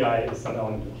 where ci is some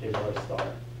element of k bar star.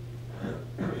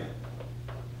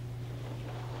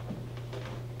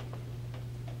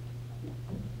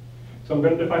 So I'm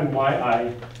going to define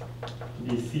yi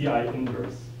to be ci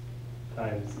inverse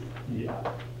times ei,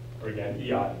 or again,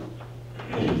 ei,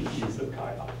 e sub chi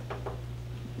I.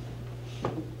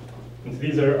 And so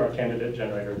these are our candidate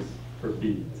generators for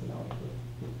B as an element.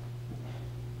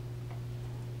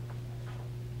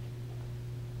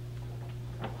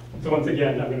 So once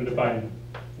again, I'm going to define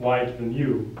y to the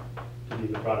mu to be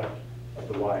the product of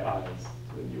the yi's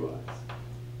to the mu i's.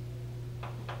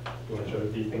 We want to show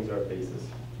that these things are a basis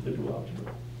for the dual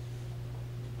algebra.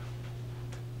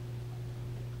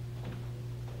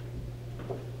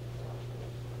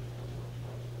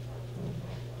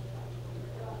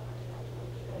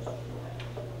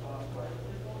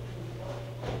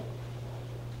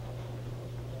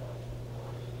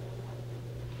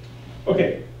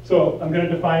 Okay, so I'm going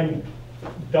to define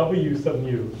W sub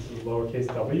mu, this is lowercase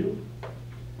w,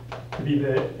 to be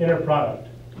the inner product,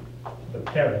 the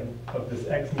pairing of this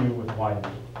x mu with y mu.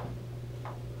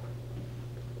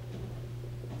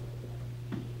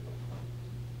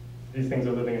 These things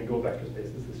are living in dual vector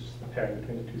spaces. This is just the pairing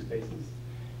between the two spaces.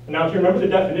 And now if you remember the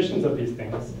definitions of these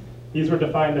things, these were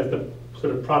defined as the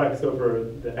sort of products over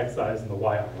the xi's and the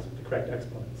yi's with the correct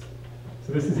exponents.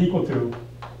 So this is equal to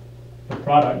the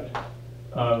product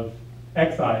of xi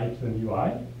to the mu I,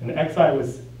 and the xi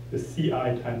was the ci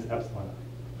times epsilon I.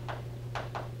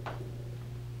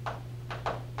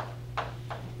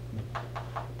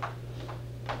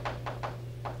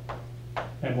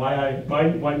 And y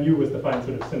mu was defined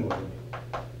sort of similarly.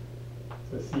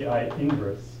 So ci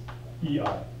inverse ei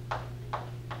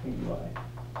in mu I.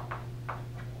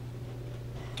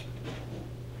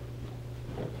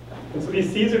 And so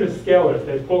these c's are just scalars.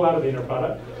 They pull out of the inner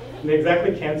product, and they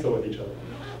exactly cancel with each other.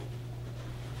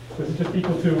 This is just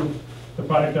equal to the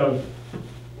product of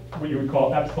what you would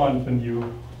call epsilon to the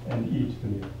mu and e to the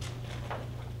mu.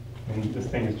 And this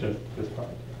thing is just this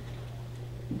product.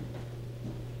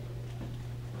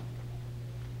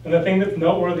 And the thing that's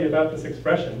noteworthy about this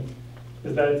expression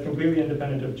is that it's completely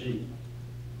independent of g.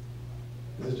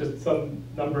 This is just some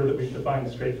number that we've defined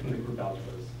straight from the group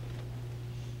algebras.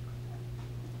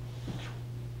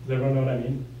 Does everyone know what I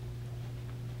mean?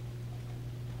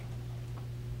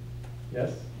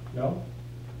 Yes? No?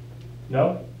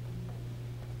 No?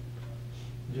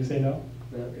 Did you say no?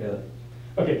 Not really.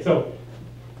 Okay, so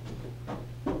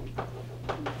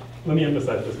let me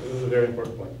emphasize this because this is a very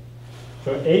important point.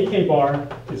 So AK bar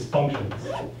is functions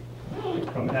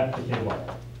from F to K bar.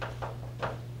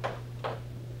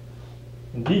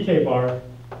 And DK bar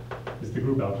is the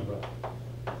group algebra.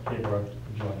 K bar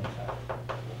joining F.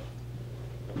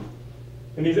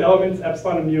 And these elements,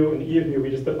 epsilon of mu and E of mu, we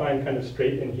just define kind of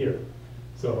straight in here.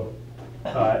 So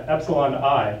epsilon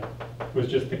I was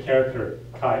just the character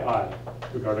chi I,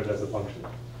 regarded as a function.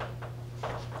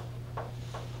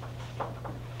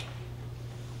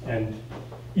 And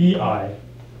EI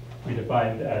we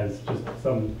defined as just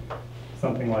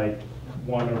something like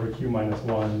 1 over q minus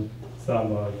 1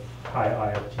 sum of chi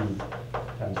I of t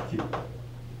times t.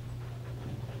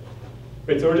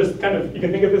 Right, so we're just kind of, you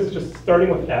can think of this as just starting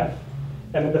with F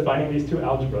and then defining these two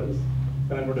algebras,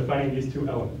 and then we're defining these two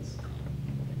elements.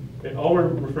 Okay, all we're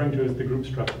referring to is the group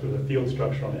structure, the field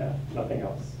structure on F, nothing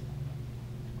else.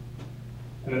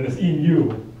 And then this E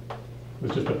mu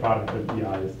was just the product of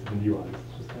EI's to the mu i's.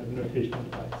 It's just kind of a notational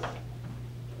device.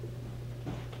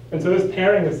 And so this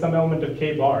pairing is some element of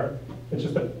K bar. It's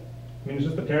just it's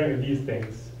just the pairing of these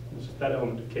things. It's just that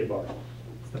element of K bar.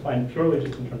 It's defined purely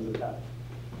just in terms of that.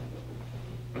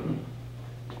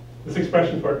 This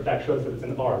expression for it actually shows that it's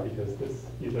an R because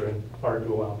these are in R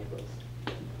dual algebras.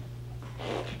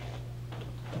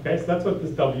 Okay, so that's what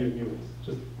this W mu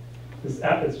is.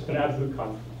 It's just an absolute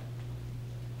constant.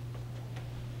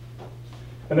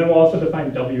 And then we'll also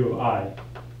define W of I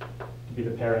to be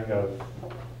the pairing of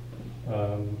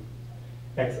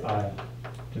xi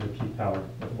to the p power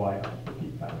with yi to the p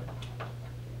power.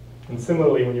 And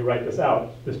similarly, when you write this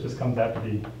out, this just comes out to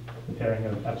be the pairing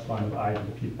of epsilon of I to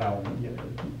the p power and e to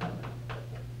the p power.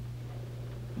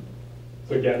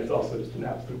 So again, it's also just an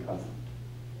absolute constant.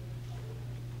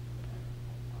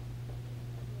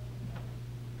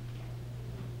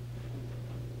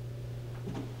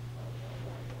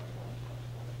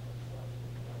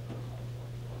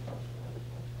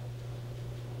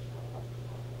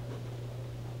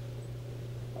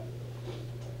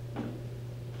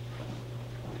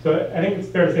 So I think it's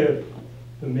fair to say that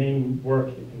the main work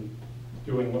in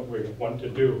doing what we want to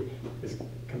do is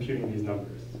computing these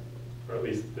numbers, or at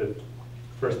least the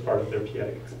first part of their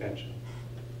p-adic expansion.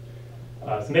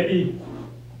 So maybe,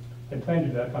 I plan to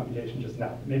do that computation just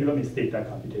now. Maybe let me state that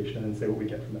computation and say what we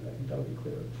get from it. I think that'll be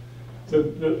clearer. So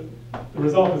the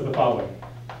result is the following.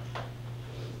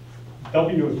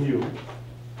 W of mu,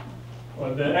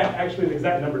 well, actually the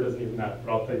exact number doesn't even matter,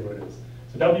 but I'll tell you what it is.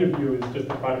 So W of mu is just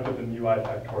the product of the mu I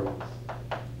factorials,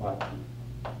 mod p.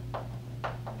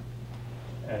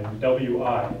 And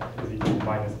Wi is equal to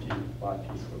minus p mod p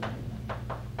squared.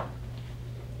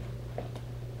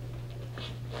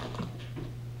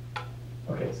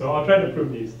 Okay, so I'll try to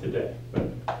prove these today, but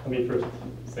let me first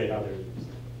say how they're used.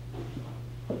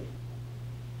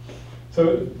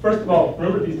 So first of all,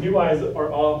 remember these mu i's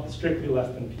are all strictly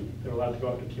less than p. They're allowed to go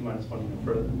up to p minus 1 even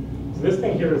further. So this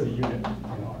thing here is a unit in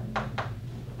R.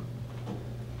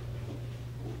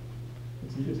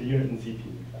 It's a unit in ZP.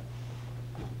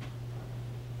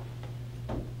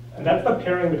 And that's the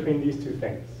pairing between these two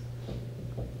things.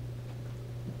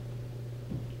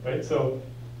 Right? right? So,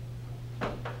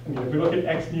 I mean, if we look at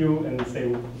x mu and we say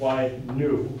y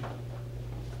nu,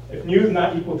 if nu is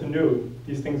not equal to nu,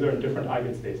 these things are in different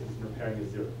eigenspaces, and the pairing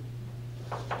is 0.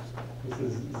 This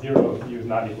is 0 if mu is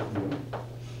not equal to mu.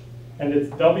 And it's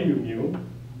w mu,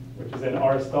 which is in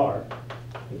r star,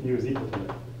 if mu is equal to mu.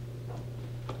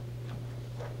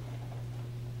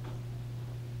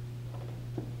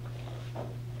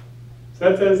 So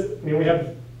that says, I mean,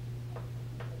 here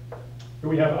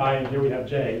we have I and here we have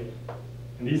j,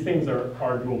 and these things are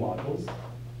our dual modules.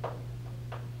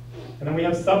 And then we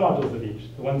have submodules of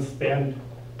each, the ones spanned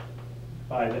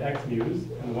by the x mu's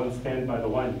and the ones spanned by the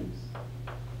y mu's.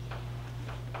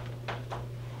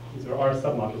 These are our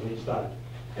submodules on each side.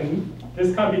 And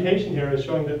this computation here is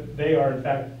showing that they are, in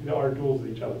fact, our duals of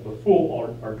each other. The full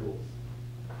are duals.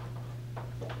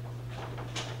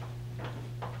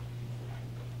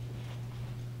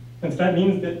 And so that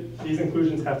means that these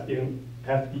inclusions have to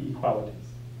be equalities.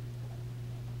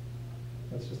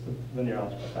 That's just a linear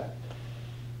algebra fact.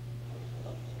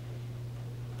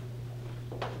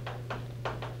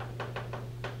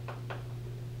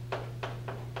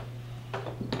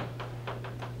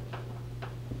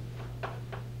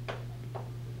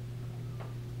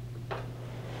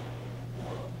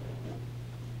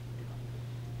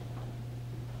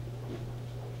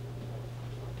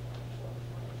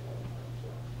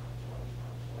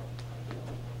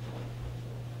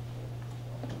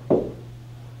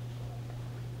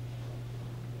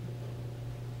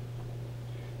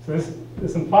 So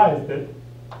this implies that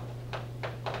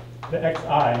the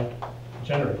xi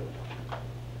generate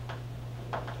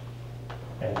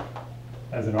A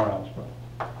as in our algebra.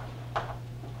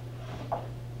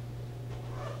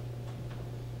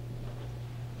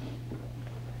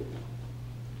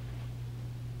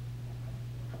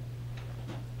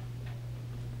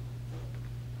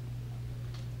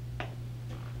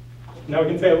 Now we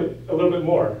can say a little bit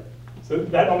more. So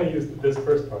that only used this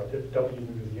first part, if W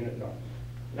is unit norm.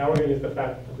 Now we're going to use the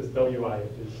fact that this Wi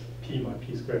is p mod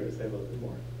p squared to say a little bit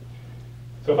more.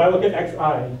 So if I look at xi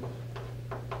and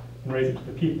raise it to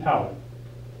the p power,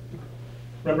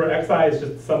 remember xi is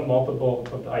just some multiple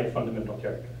of the ith fundamental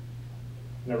character.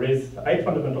 And I raise the ith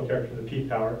fundamental character to the p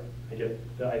power, I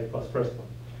get the ith plus first one.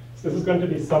 So this is going to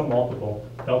be some multiple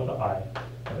delta I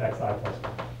of xi plus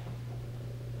 1.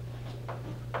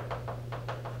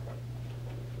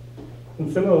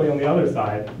 And similarly, on the other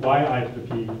side, yi to the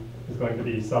p is going to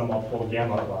be some multiple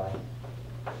gamma of I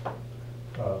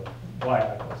of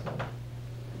yi plus 1.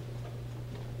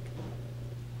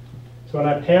 So when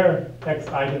I pair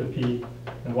xi to the p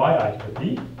and yi to the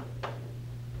p,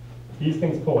 these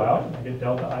things pull out. I get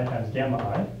delta I times gamma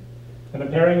I. And the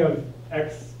pairing of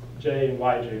xj and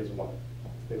yj is 1.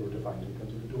 They were defined in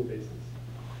terms of the dual basis.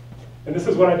 And this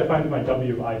is what I defined my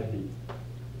wi to be.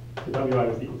 The wi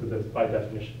was equal to this by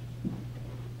definition.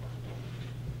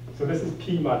 So this is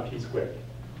p mod p squared.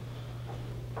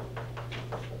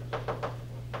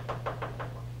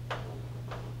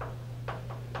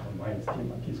 Or minus p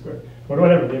mod p squared. But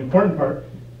whatever, the important part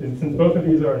is since both of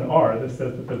these are in R, this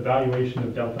says that the valuation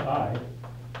of delta I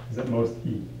is at most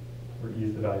E, where E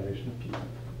is the valuation of P.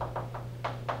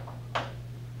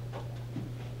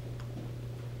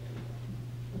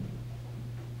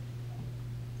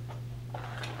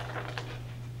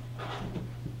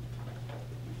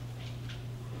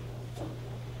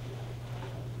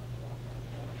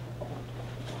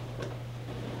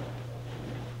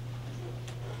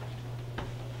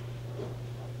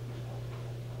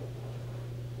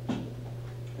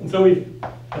 And so we've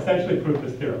essentially proved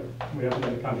this theorem. We haven't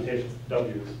done the computations of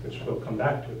w's, which we'll come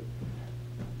back to.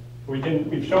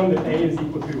 We've shown that A is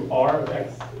equal to R of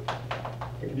x.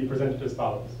 It can be presented as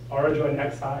follows. R adjoint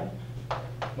xi,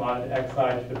 mod xi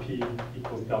to the p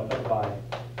equals delta of I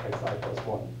xi plus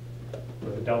 1,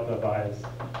 where the delta of i's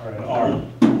are in R,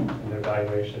 and their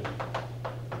valuation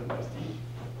is in most E.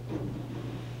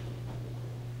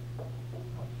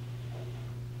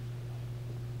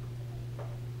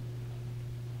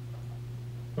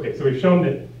 Okay, so we've shown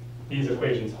that these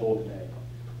equations hold in A,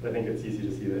 but I think it's easy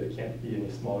to see that it can't be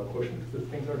any smaller quotient because this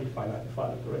thing's already finite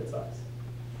defined at the right size.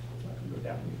 It's not going to go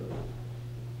down any further.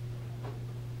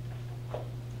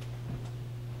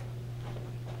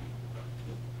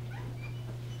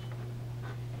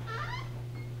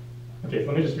 Okay,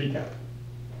 so let me just recap.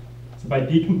 So by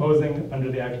decomposing under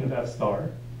the action of F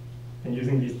star and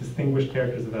using these distinguished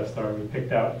characters of F star, we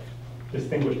picked out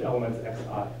distinguished elements xi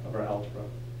of our algebra.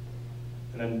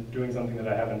 And then doing something that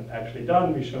I haven't actually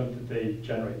done, we showed that they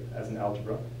generate as an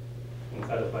algebra and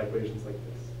satisfy equations like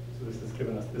this. So this has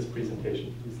given us this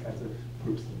presentation for these kinds of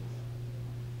group schemes.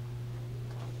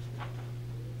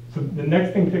 So the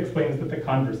next thing to explain is that the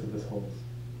converse of this holds.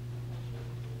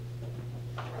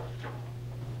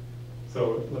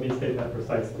 So let me state that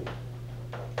precisely.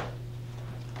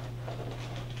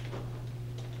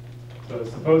 So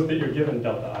suppose that you're given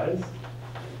delta i's.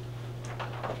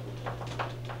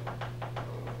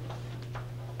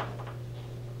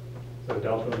 So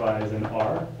delta of I is in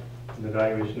R, and the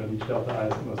evaluation of each delta I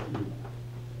is at most E.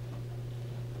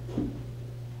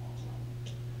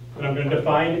 And I'm going to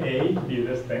define A to be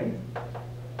this thing.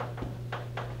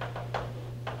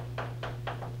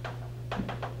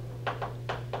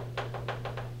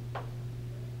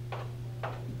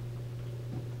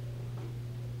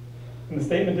 And the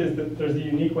statement is that there's a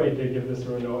unique way to give this a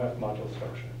Raynaud F module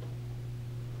structure.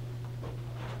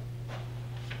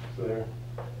 So there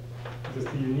is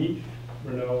this the unique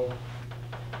Raynaud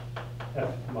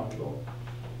F module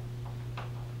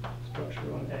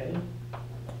structure on A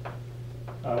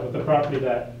with the property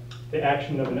that the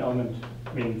action of an element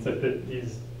means that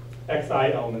these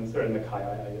xi elements are in the chi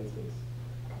I eigenspace.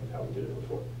 That's how we did it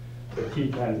before. So t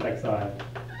times xi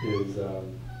is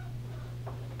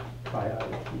chi I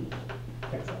t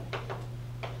xi.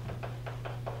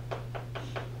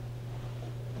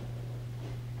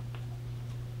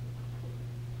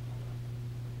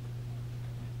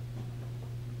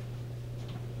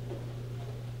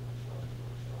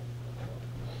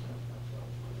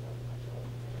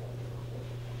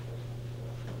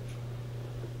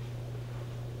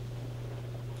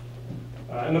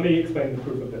 And let me explain the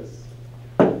proof of this.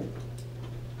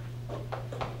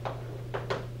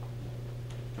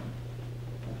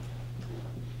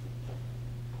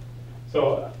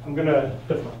 So I'm going to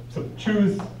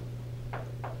choose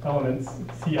elements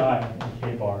Ci and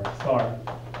K bar star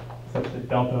such that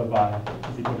delta of I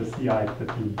is equal to Ci to the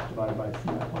P divided by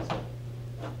Ci plus 1.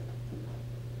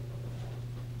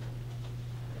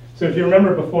 So if you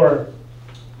remember before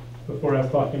I was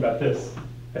talking about this,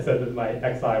 I said that my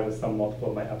xi was some multiple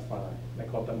of my epsilon I. I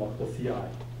called that multiple Ci.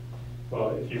 Well,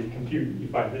 if you compute, you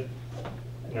find that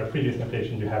in our previous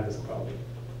notation you have this equality.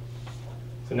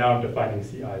 So now I'm defining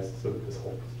Ci's so that this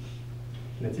holds.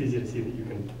 And it's easy to see that you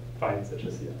can find such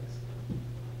a Ci's.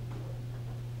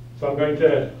 So I'm going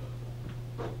to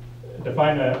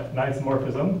define an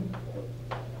isomorphism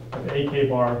of AK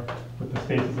bar with the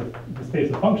space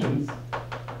of functions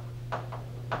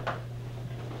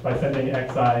by sending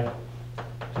xi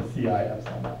to Ci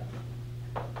epsilon I.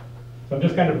 So I'm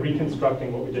just kind of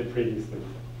reconstructing what we did previously.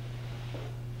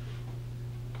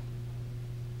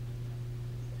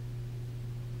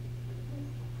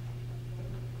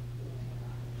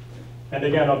 And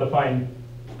again, I'll define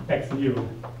x mu to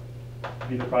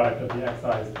be the product of the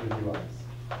xi's to the ui's.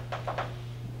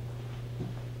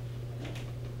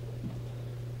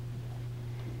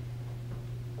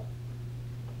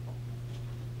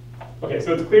 Okay,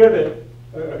 so it's clear that,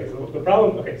 so the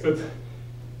problem, so it's,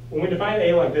 when we define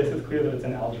A like this, it's clear that it's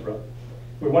an algebra.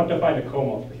 We want to find a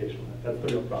co-multiplication. That's the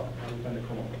real problem. How do we find a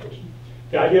co-multiplication?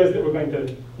 The idea is that we're going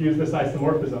to use this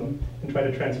isomorphism and try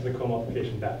to transfer the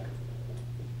co-multiplication back.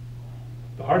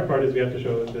 The hard part is we have to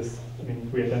show that this,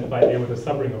 if we identify A with a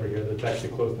subring over here, that's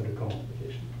actually closed under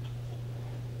co-multiplication.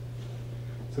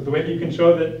 So the way that you can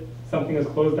show that something is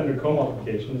closed under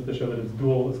co-multiplication is to show that its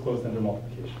dual is closed under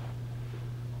multiplication.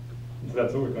 And so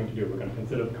that's what we're going to do. We're going to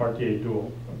consider the Cartier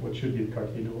dual, what should be the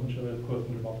Cartier dual, and show that it's closed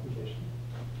under multiplication.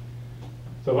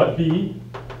 So let B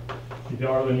be the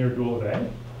R linear dual of A.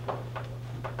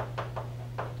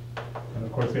 And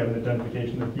of course we have an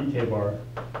identification of BK bar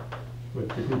with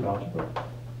the group algebra.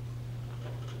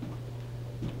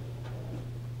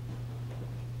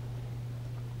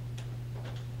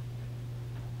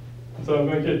 So I'm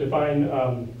going to define,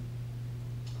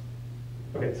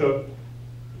 okay, so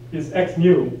is x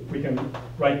mu, we can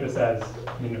write this as,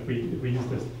 if we use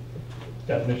this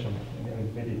definition,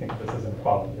 maybe think of this as an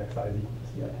equality, xi is equal to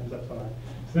Ci times epsilon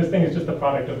I. So this thing is just the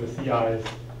product of the Ci's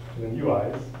and the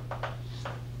ui's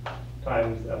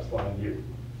times epsilon u.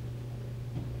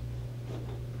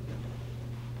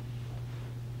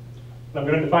 I'm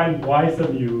going to define y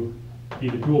sub mu to be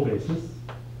the dual basis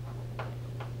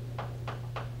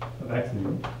of x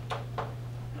mu.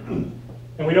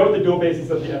 And we know what the dual basis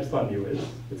of the epsilon mu is.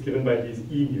 It's given by these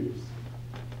e mu's,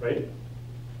 right?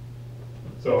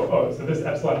 So, so this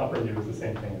epsilon upper mu is the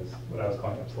same thing as what I was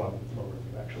calling epsilon lower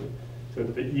mu, actually. So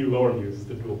the e lower mu is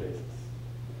the dual basis.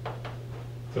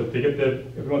 So to get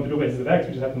if we want the dual basis of x,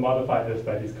 we just have to modify this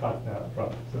by these constant up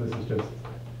front. So this is just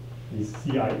these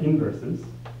Ci inverses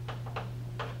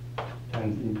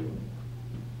times e mu.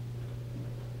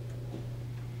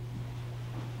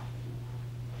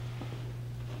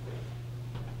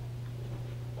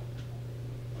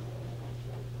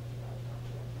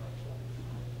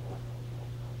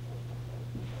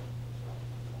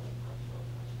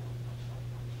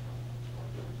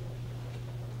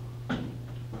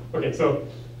 Okay, so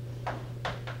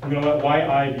I'm going to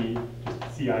let yi be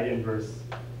just ci inverse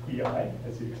ei,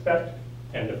 as you'd expect,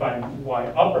 and define y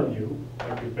upper mu,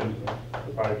 like we've been doing,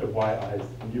 the product of yi's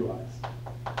and ui's.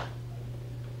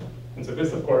 And so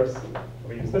this, of course, if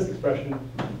we use this expression,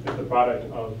 is the product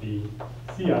of the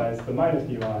ci's, the minus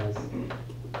mui's,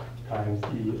 times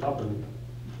e upper mu.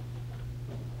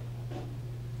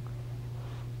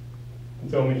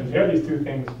 And so when we compare these two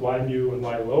things, y mu and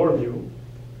y lower mu,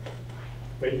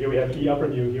 right, here we have e upper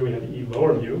mu, here we have e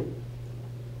lower mu,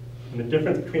 and the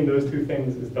difference between those two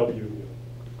things is w mu.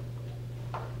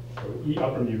 So e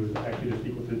upper mu is actually just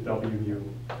equal to w mu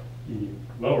e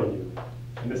lower mu,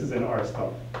 and this is in r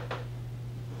star.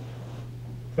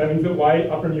 So that means that y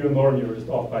upper mu and lower mu are just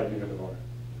off by a unit of r.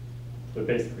 So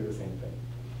they're basically the same thing.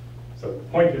 So the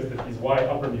point is that these y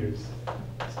upper mu's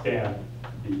span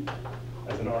B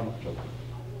as an R module.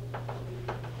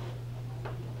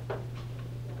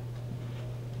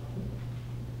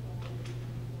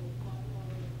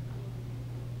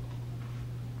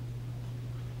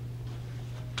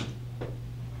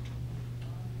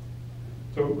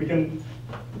 So we can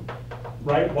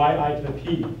write yi to the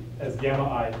p as gamma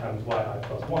I times yi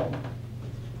plus 1.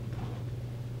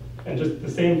 And just the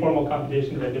same formal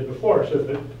computation that I did before shows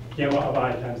that gamma of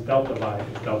I times delta of I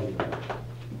is W.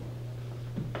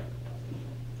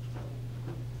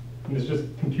 And it's just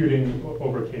computing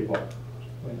over k bar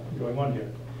going on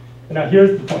here. And now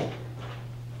here's the point.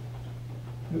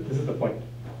 This is the point.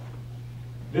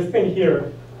 This thing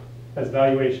here has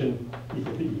valuation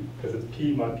equal to E, because it's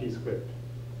p mod p squared.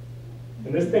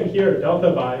 And this thing here, delta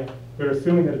of I, we're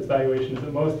assuming that its valuation is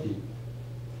at most E.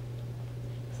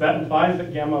 So that implies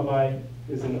that gamma of I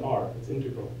is in R, it's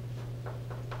integral.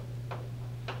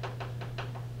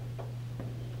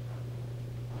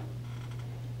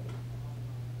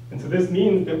 And so this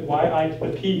means that yi to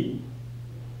the p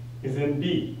is in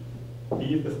B. B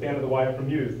is the span of the y upper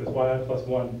mu's. This yi plus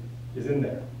 1 is in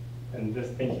there. And this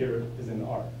thing here is in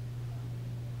R.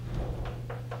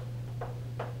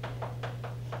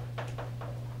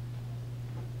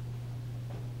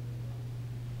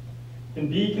 And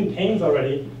B contains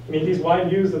already, I mean, these y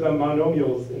mu's are the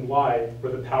monomials in y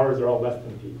where the powers are all less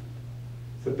than p.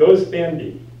 So those span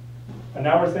B. And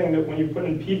now we're saying that when you put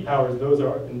in p powers, those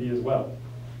are in B as well.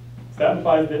 So that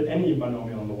implies that any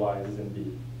monomial in the y is in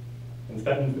B. And so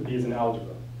that means that B is in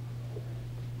algebra.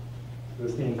 So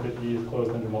this means that B is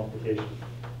closed under multiplication.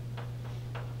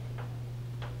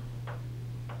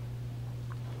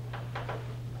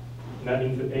 And that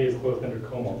means that A is closed under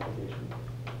co-multiplication.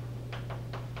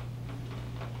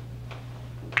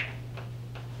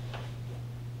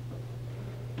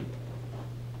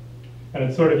 And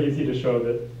it's sort of easy to show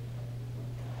that,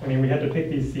 I mean, we had to pick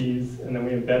these C's, and then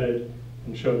we embedded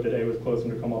and showed that A was closed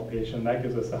under co-multiplication. That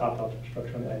gives us a half-half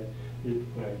structure on A. You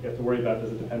have to worry about,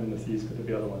 does it depend on the C's because of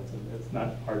the other ones? And it's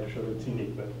not hard to show that it's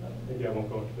unique, but maybe I won't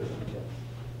go into this in detail.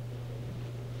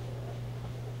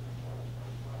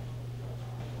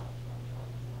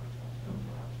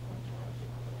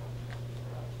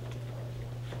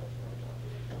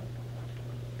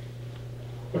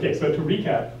 Okay, so to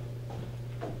recap,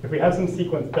 if we have some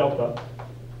sequence delta,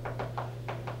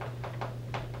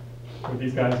 where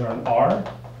these guys are in R,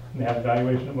 and they have a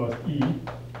valuation at most E,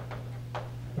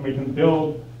 and we can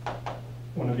build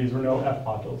one of these Raynaud F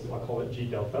modules. So I'll call it G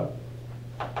delta.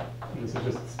 And this is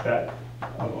just spec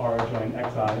of R join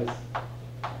xi's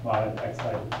by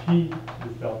xi to P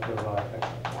is delta by xi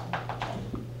plus 1.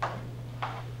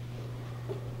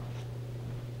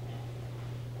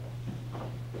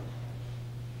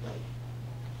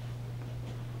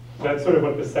 That's sort of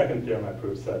what the second theorem I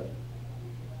proved said.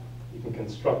 You can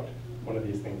construct one of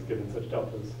these things given such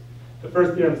deltas. The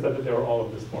first theorem said that they were all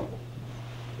of this form.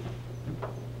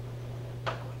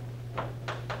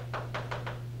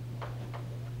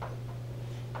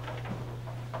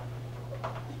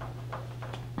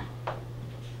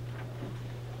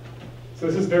 So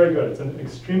this is very good. It's an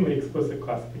extremely explicit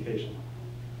classification.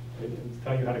 It's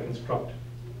telling you how to construct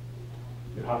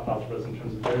your half algebras in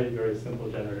terms of very, very simple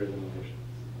generator notation.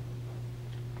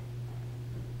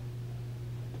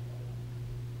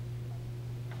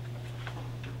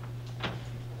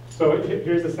 So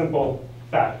here's a simple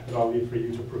fact that I'll leave for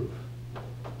you to prove.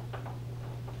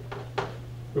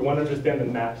 We want to understand the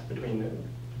maps between the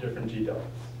different G deltas.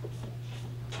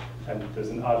 And there's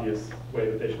an obvious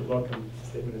way that they should look, and the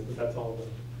statement is that that's all of them.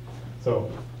 So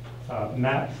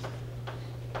maps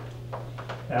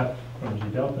F from G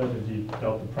delta to G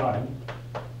delta prime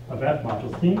of F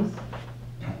module schemes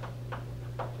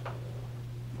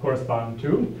correspond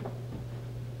to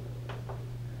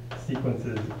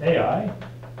sequences AI,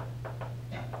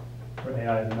 where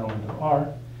AI is an element of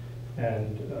R,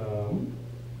 And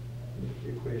the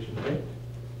equation, right?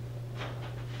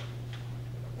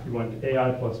 You want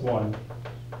AI plus 1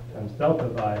 times delta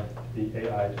of I to be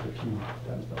AI to the p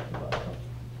times delta of I.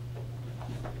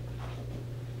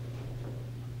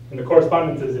 And the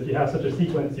correspondence is if you have such a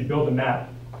sequence, you build a map.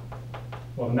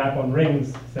 Well, the map on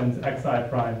rings sends xi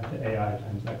prime to AI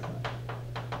times xi.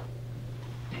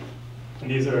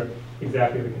 And these are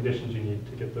exactly the conditions you need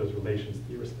to get those relations to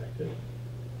be respected.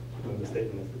 And the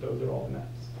statement is that those are all the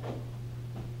maps.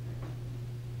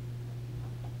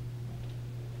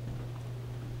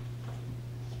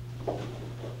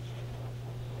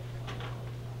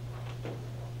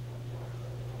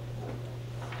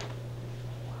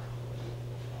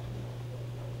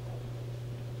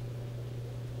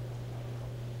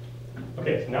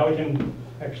 Okay, so now we can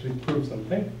actually prove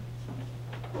something.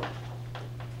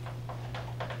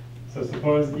 So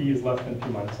suppose E is less than p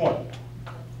minus 1.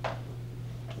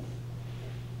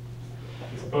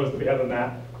 And suppose that we have a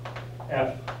map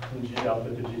F from G delta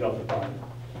to G delta prime.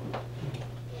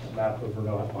 A map of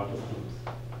Raynaud F module schemes.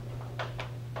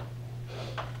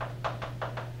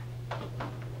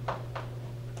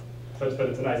 Such that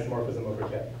it's an isomorphism over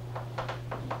K.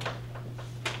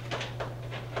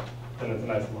 Then it's an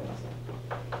isomorphism.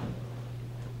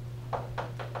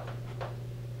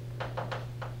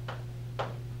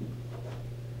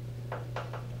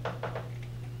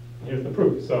 Here's the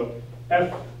proof. So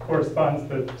F corresponds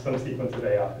to some sequence of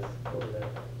AIs over there,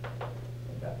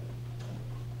 like that.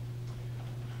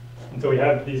 And so we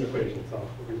have these equations. So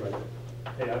we'll rewrite it.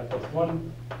 AI plus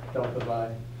 1 delta of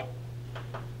I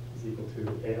is equal to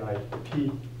AI to the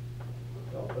p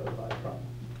delta of I prime.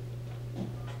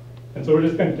 And so we're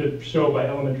just going to show by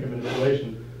elementary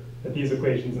manipulation that these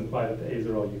equations imply that the A's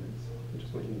are all units, which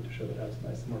is what you need to show that has an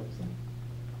isomorphism.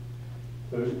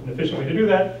 So an efficient way to do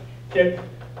that, if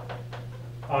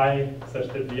I such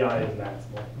that VI is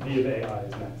maximal, V of AI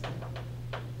is maximal.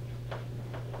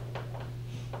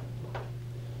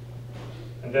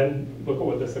 And then look at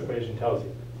what this equation tells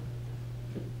you.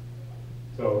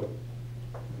 So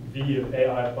V of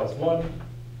AI plus 1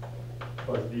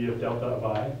 plus V of delta of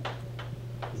I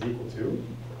is equal to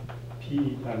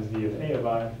P times V of A of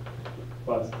I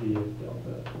plus V of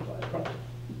delta of I prime.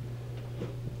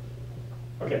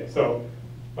 Okay, so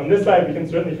on this side, we can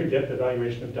certainly forget the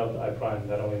valuation of delta I prime.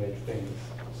 That only makes things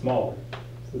smaller.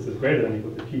 So this is greater than or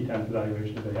equal to P times the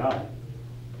valuation of AI.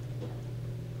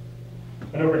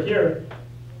 And over here,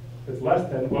 it's less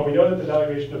than, well, we know that the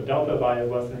valuation of delta of I is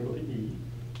less than or equal to E.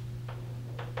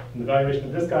 And the valuation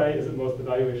of this guy is at most the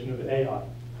valuation of AI, by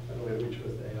the way that we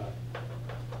chose the AI.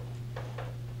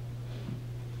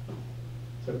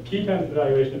 So P times the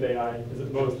valuation of AI is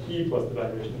at most E plus the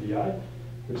valuation of EI,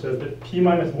 which says that P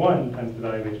minus 1 times the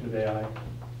valuation of AI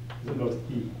is at most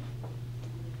E.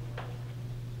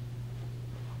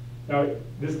 Now,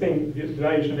 this thing, the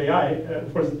valuation of AI,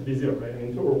 forces it to be 0, right? I mean,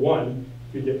 if it were 1,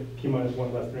 you'd get P minus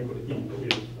 1 less than or equal to E, but we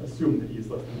assume that E is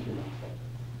less than P minus 1.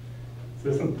 So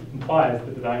this implies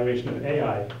that the valuation of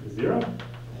AI is 0,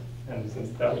 and since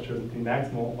that was chosen to be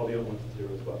maximal, all the other ones are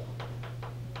 0 as well.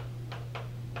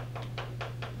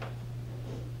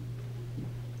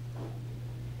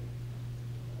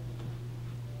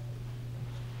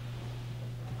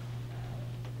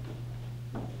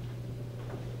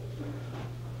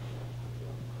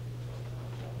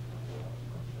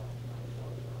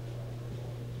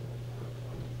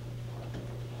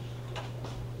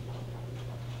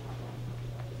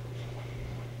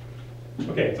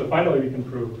 Okay, so finally we can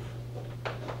prove,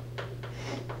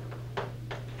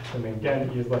 I mean, again,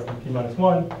 E is less than P minus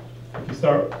 1. If you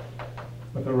start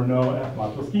with a Raynaud F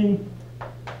module scheme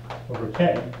over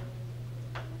K,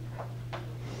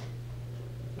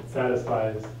 it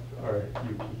satisfies our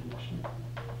UP condition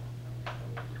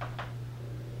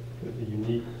with the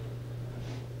unique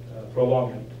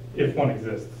prolongment, if one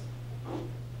exists.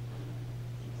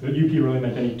 So UP really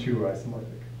meant any two are isomorphic.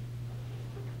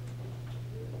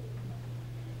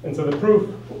 And so the proof,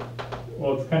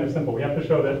 well, it's kind of simple. We have to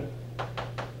show that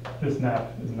this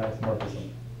map is an isomorphism.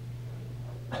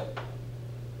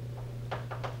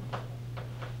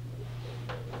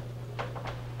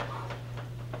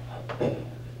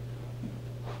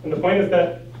 And the point is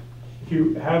that if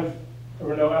you have a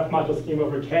Raynaud F module scheme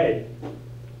over K,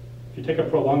 if you take a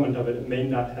prolongment of it, it may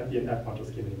not be an F module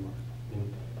scheme anymore. I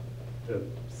mean, the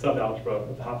subalgebra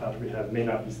of the Hopf algebra we have may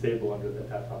not be stable under the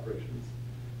F operations.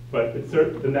 But it's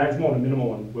the maximal and the minimal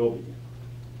one will be,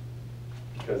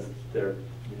 because they're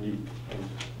unique. And,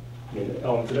 I mean, the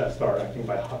elements of F star are acting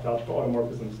by Hopf algebra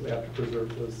automorphisms, so they have to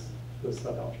preserve those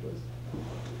subalgebras.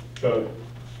 So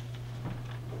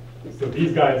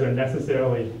these guys are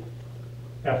necessarily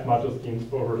F module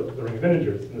schemes over the ring of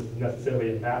integers, and this is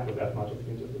necessarily a map of F module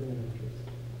schemes over the ring of integers.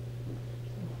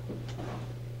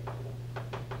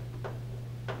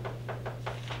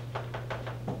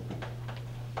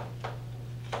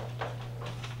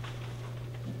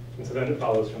 And so then it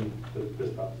follows from this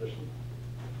proposition.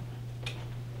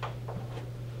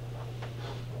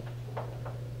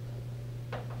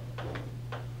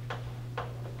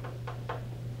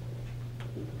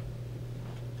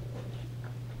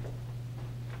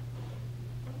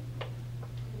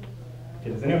 Okay,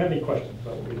 does anyone have any questions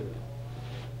about what we did?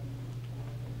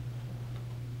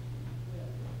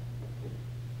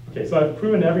 Okay, so I've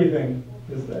proven everything.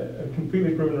 I've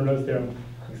completely proven Raynaud's theorem,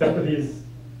 except for these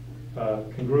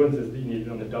congruences that you need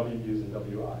on the W's and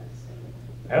Wi's.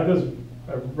 I have those.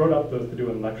 I wrote up those to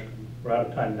do in lecture. We're out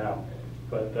of time now,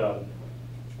 but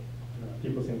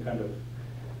people seem kind of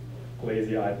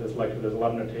lazy-eyed this lecture. There's a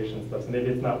lot of notation and stuff, so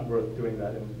maybe it's not worth doing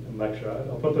that in lecture.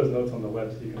 I'll put those notes on the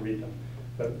web so you can read them.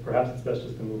 But perhaps it's best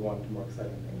just to move on to more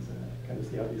exciting things and kind of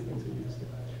see how these things are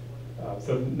used.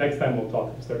 So next time we'll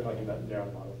start talking about narrow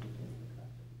models.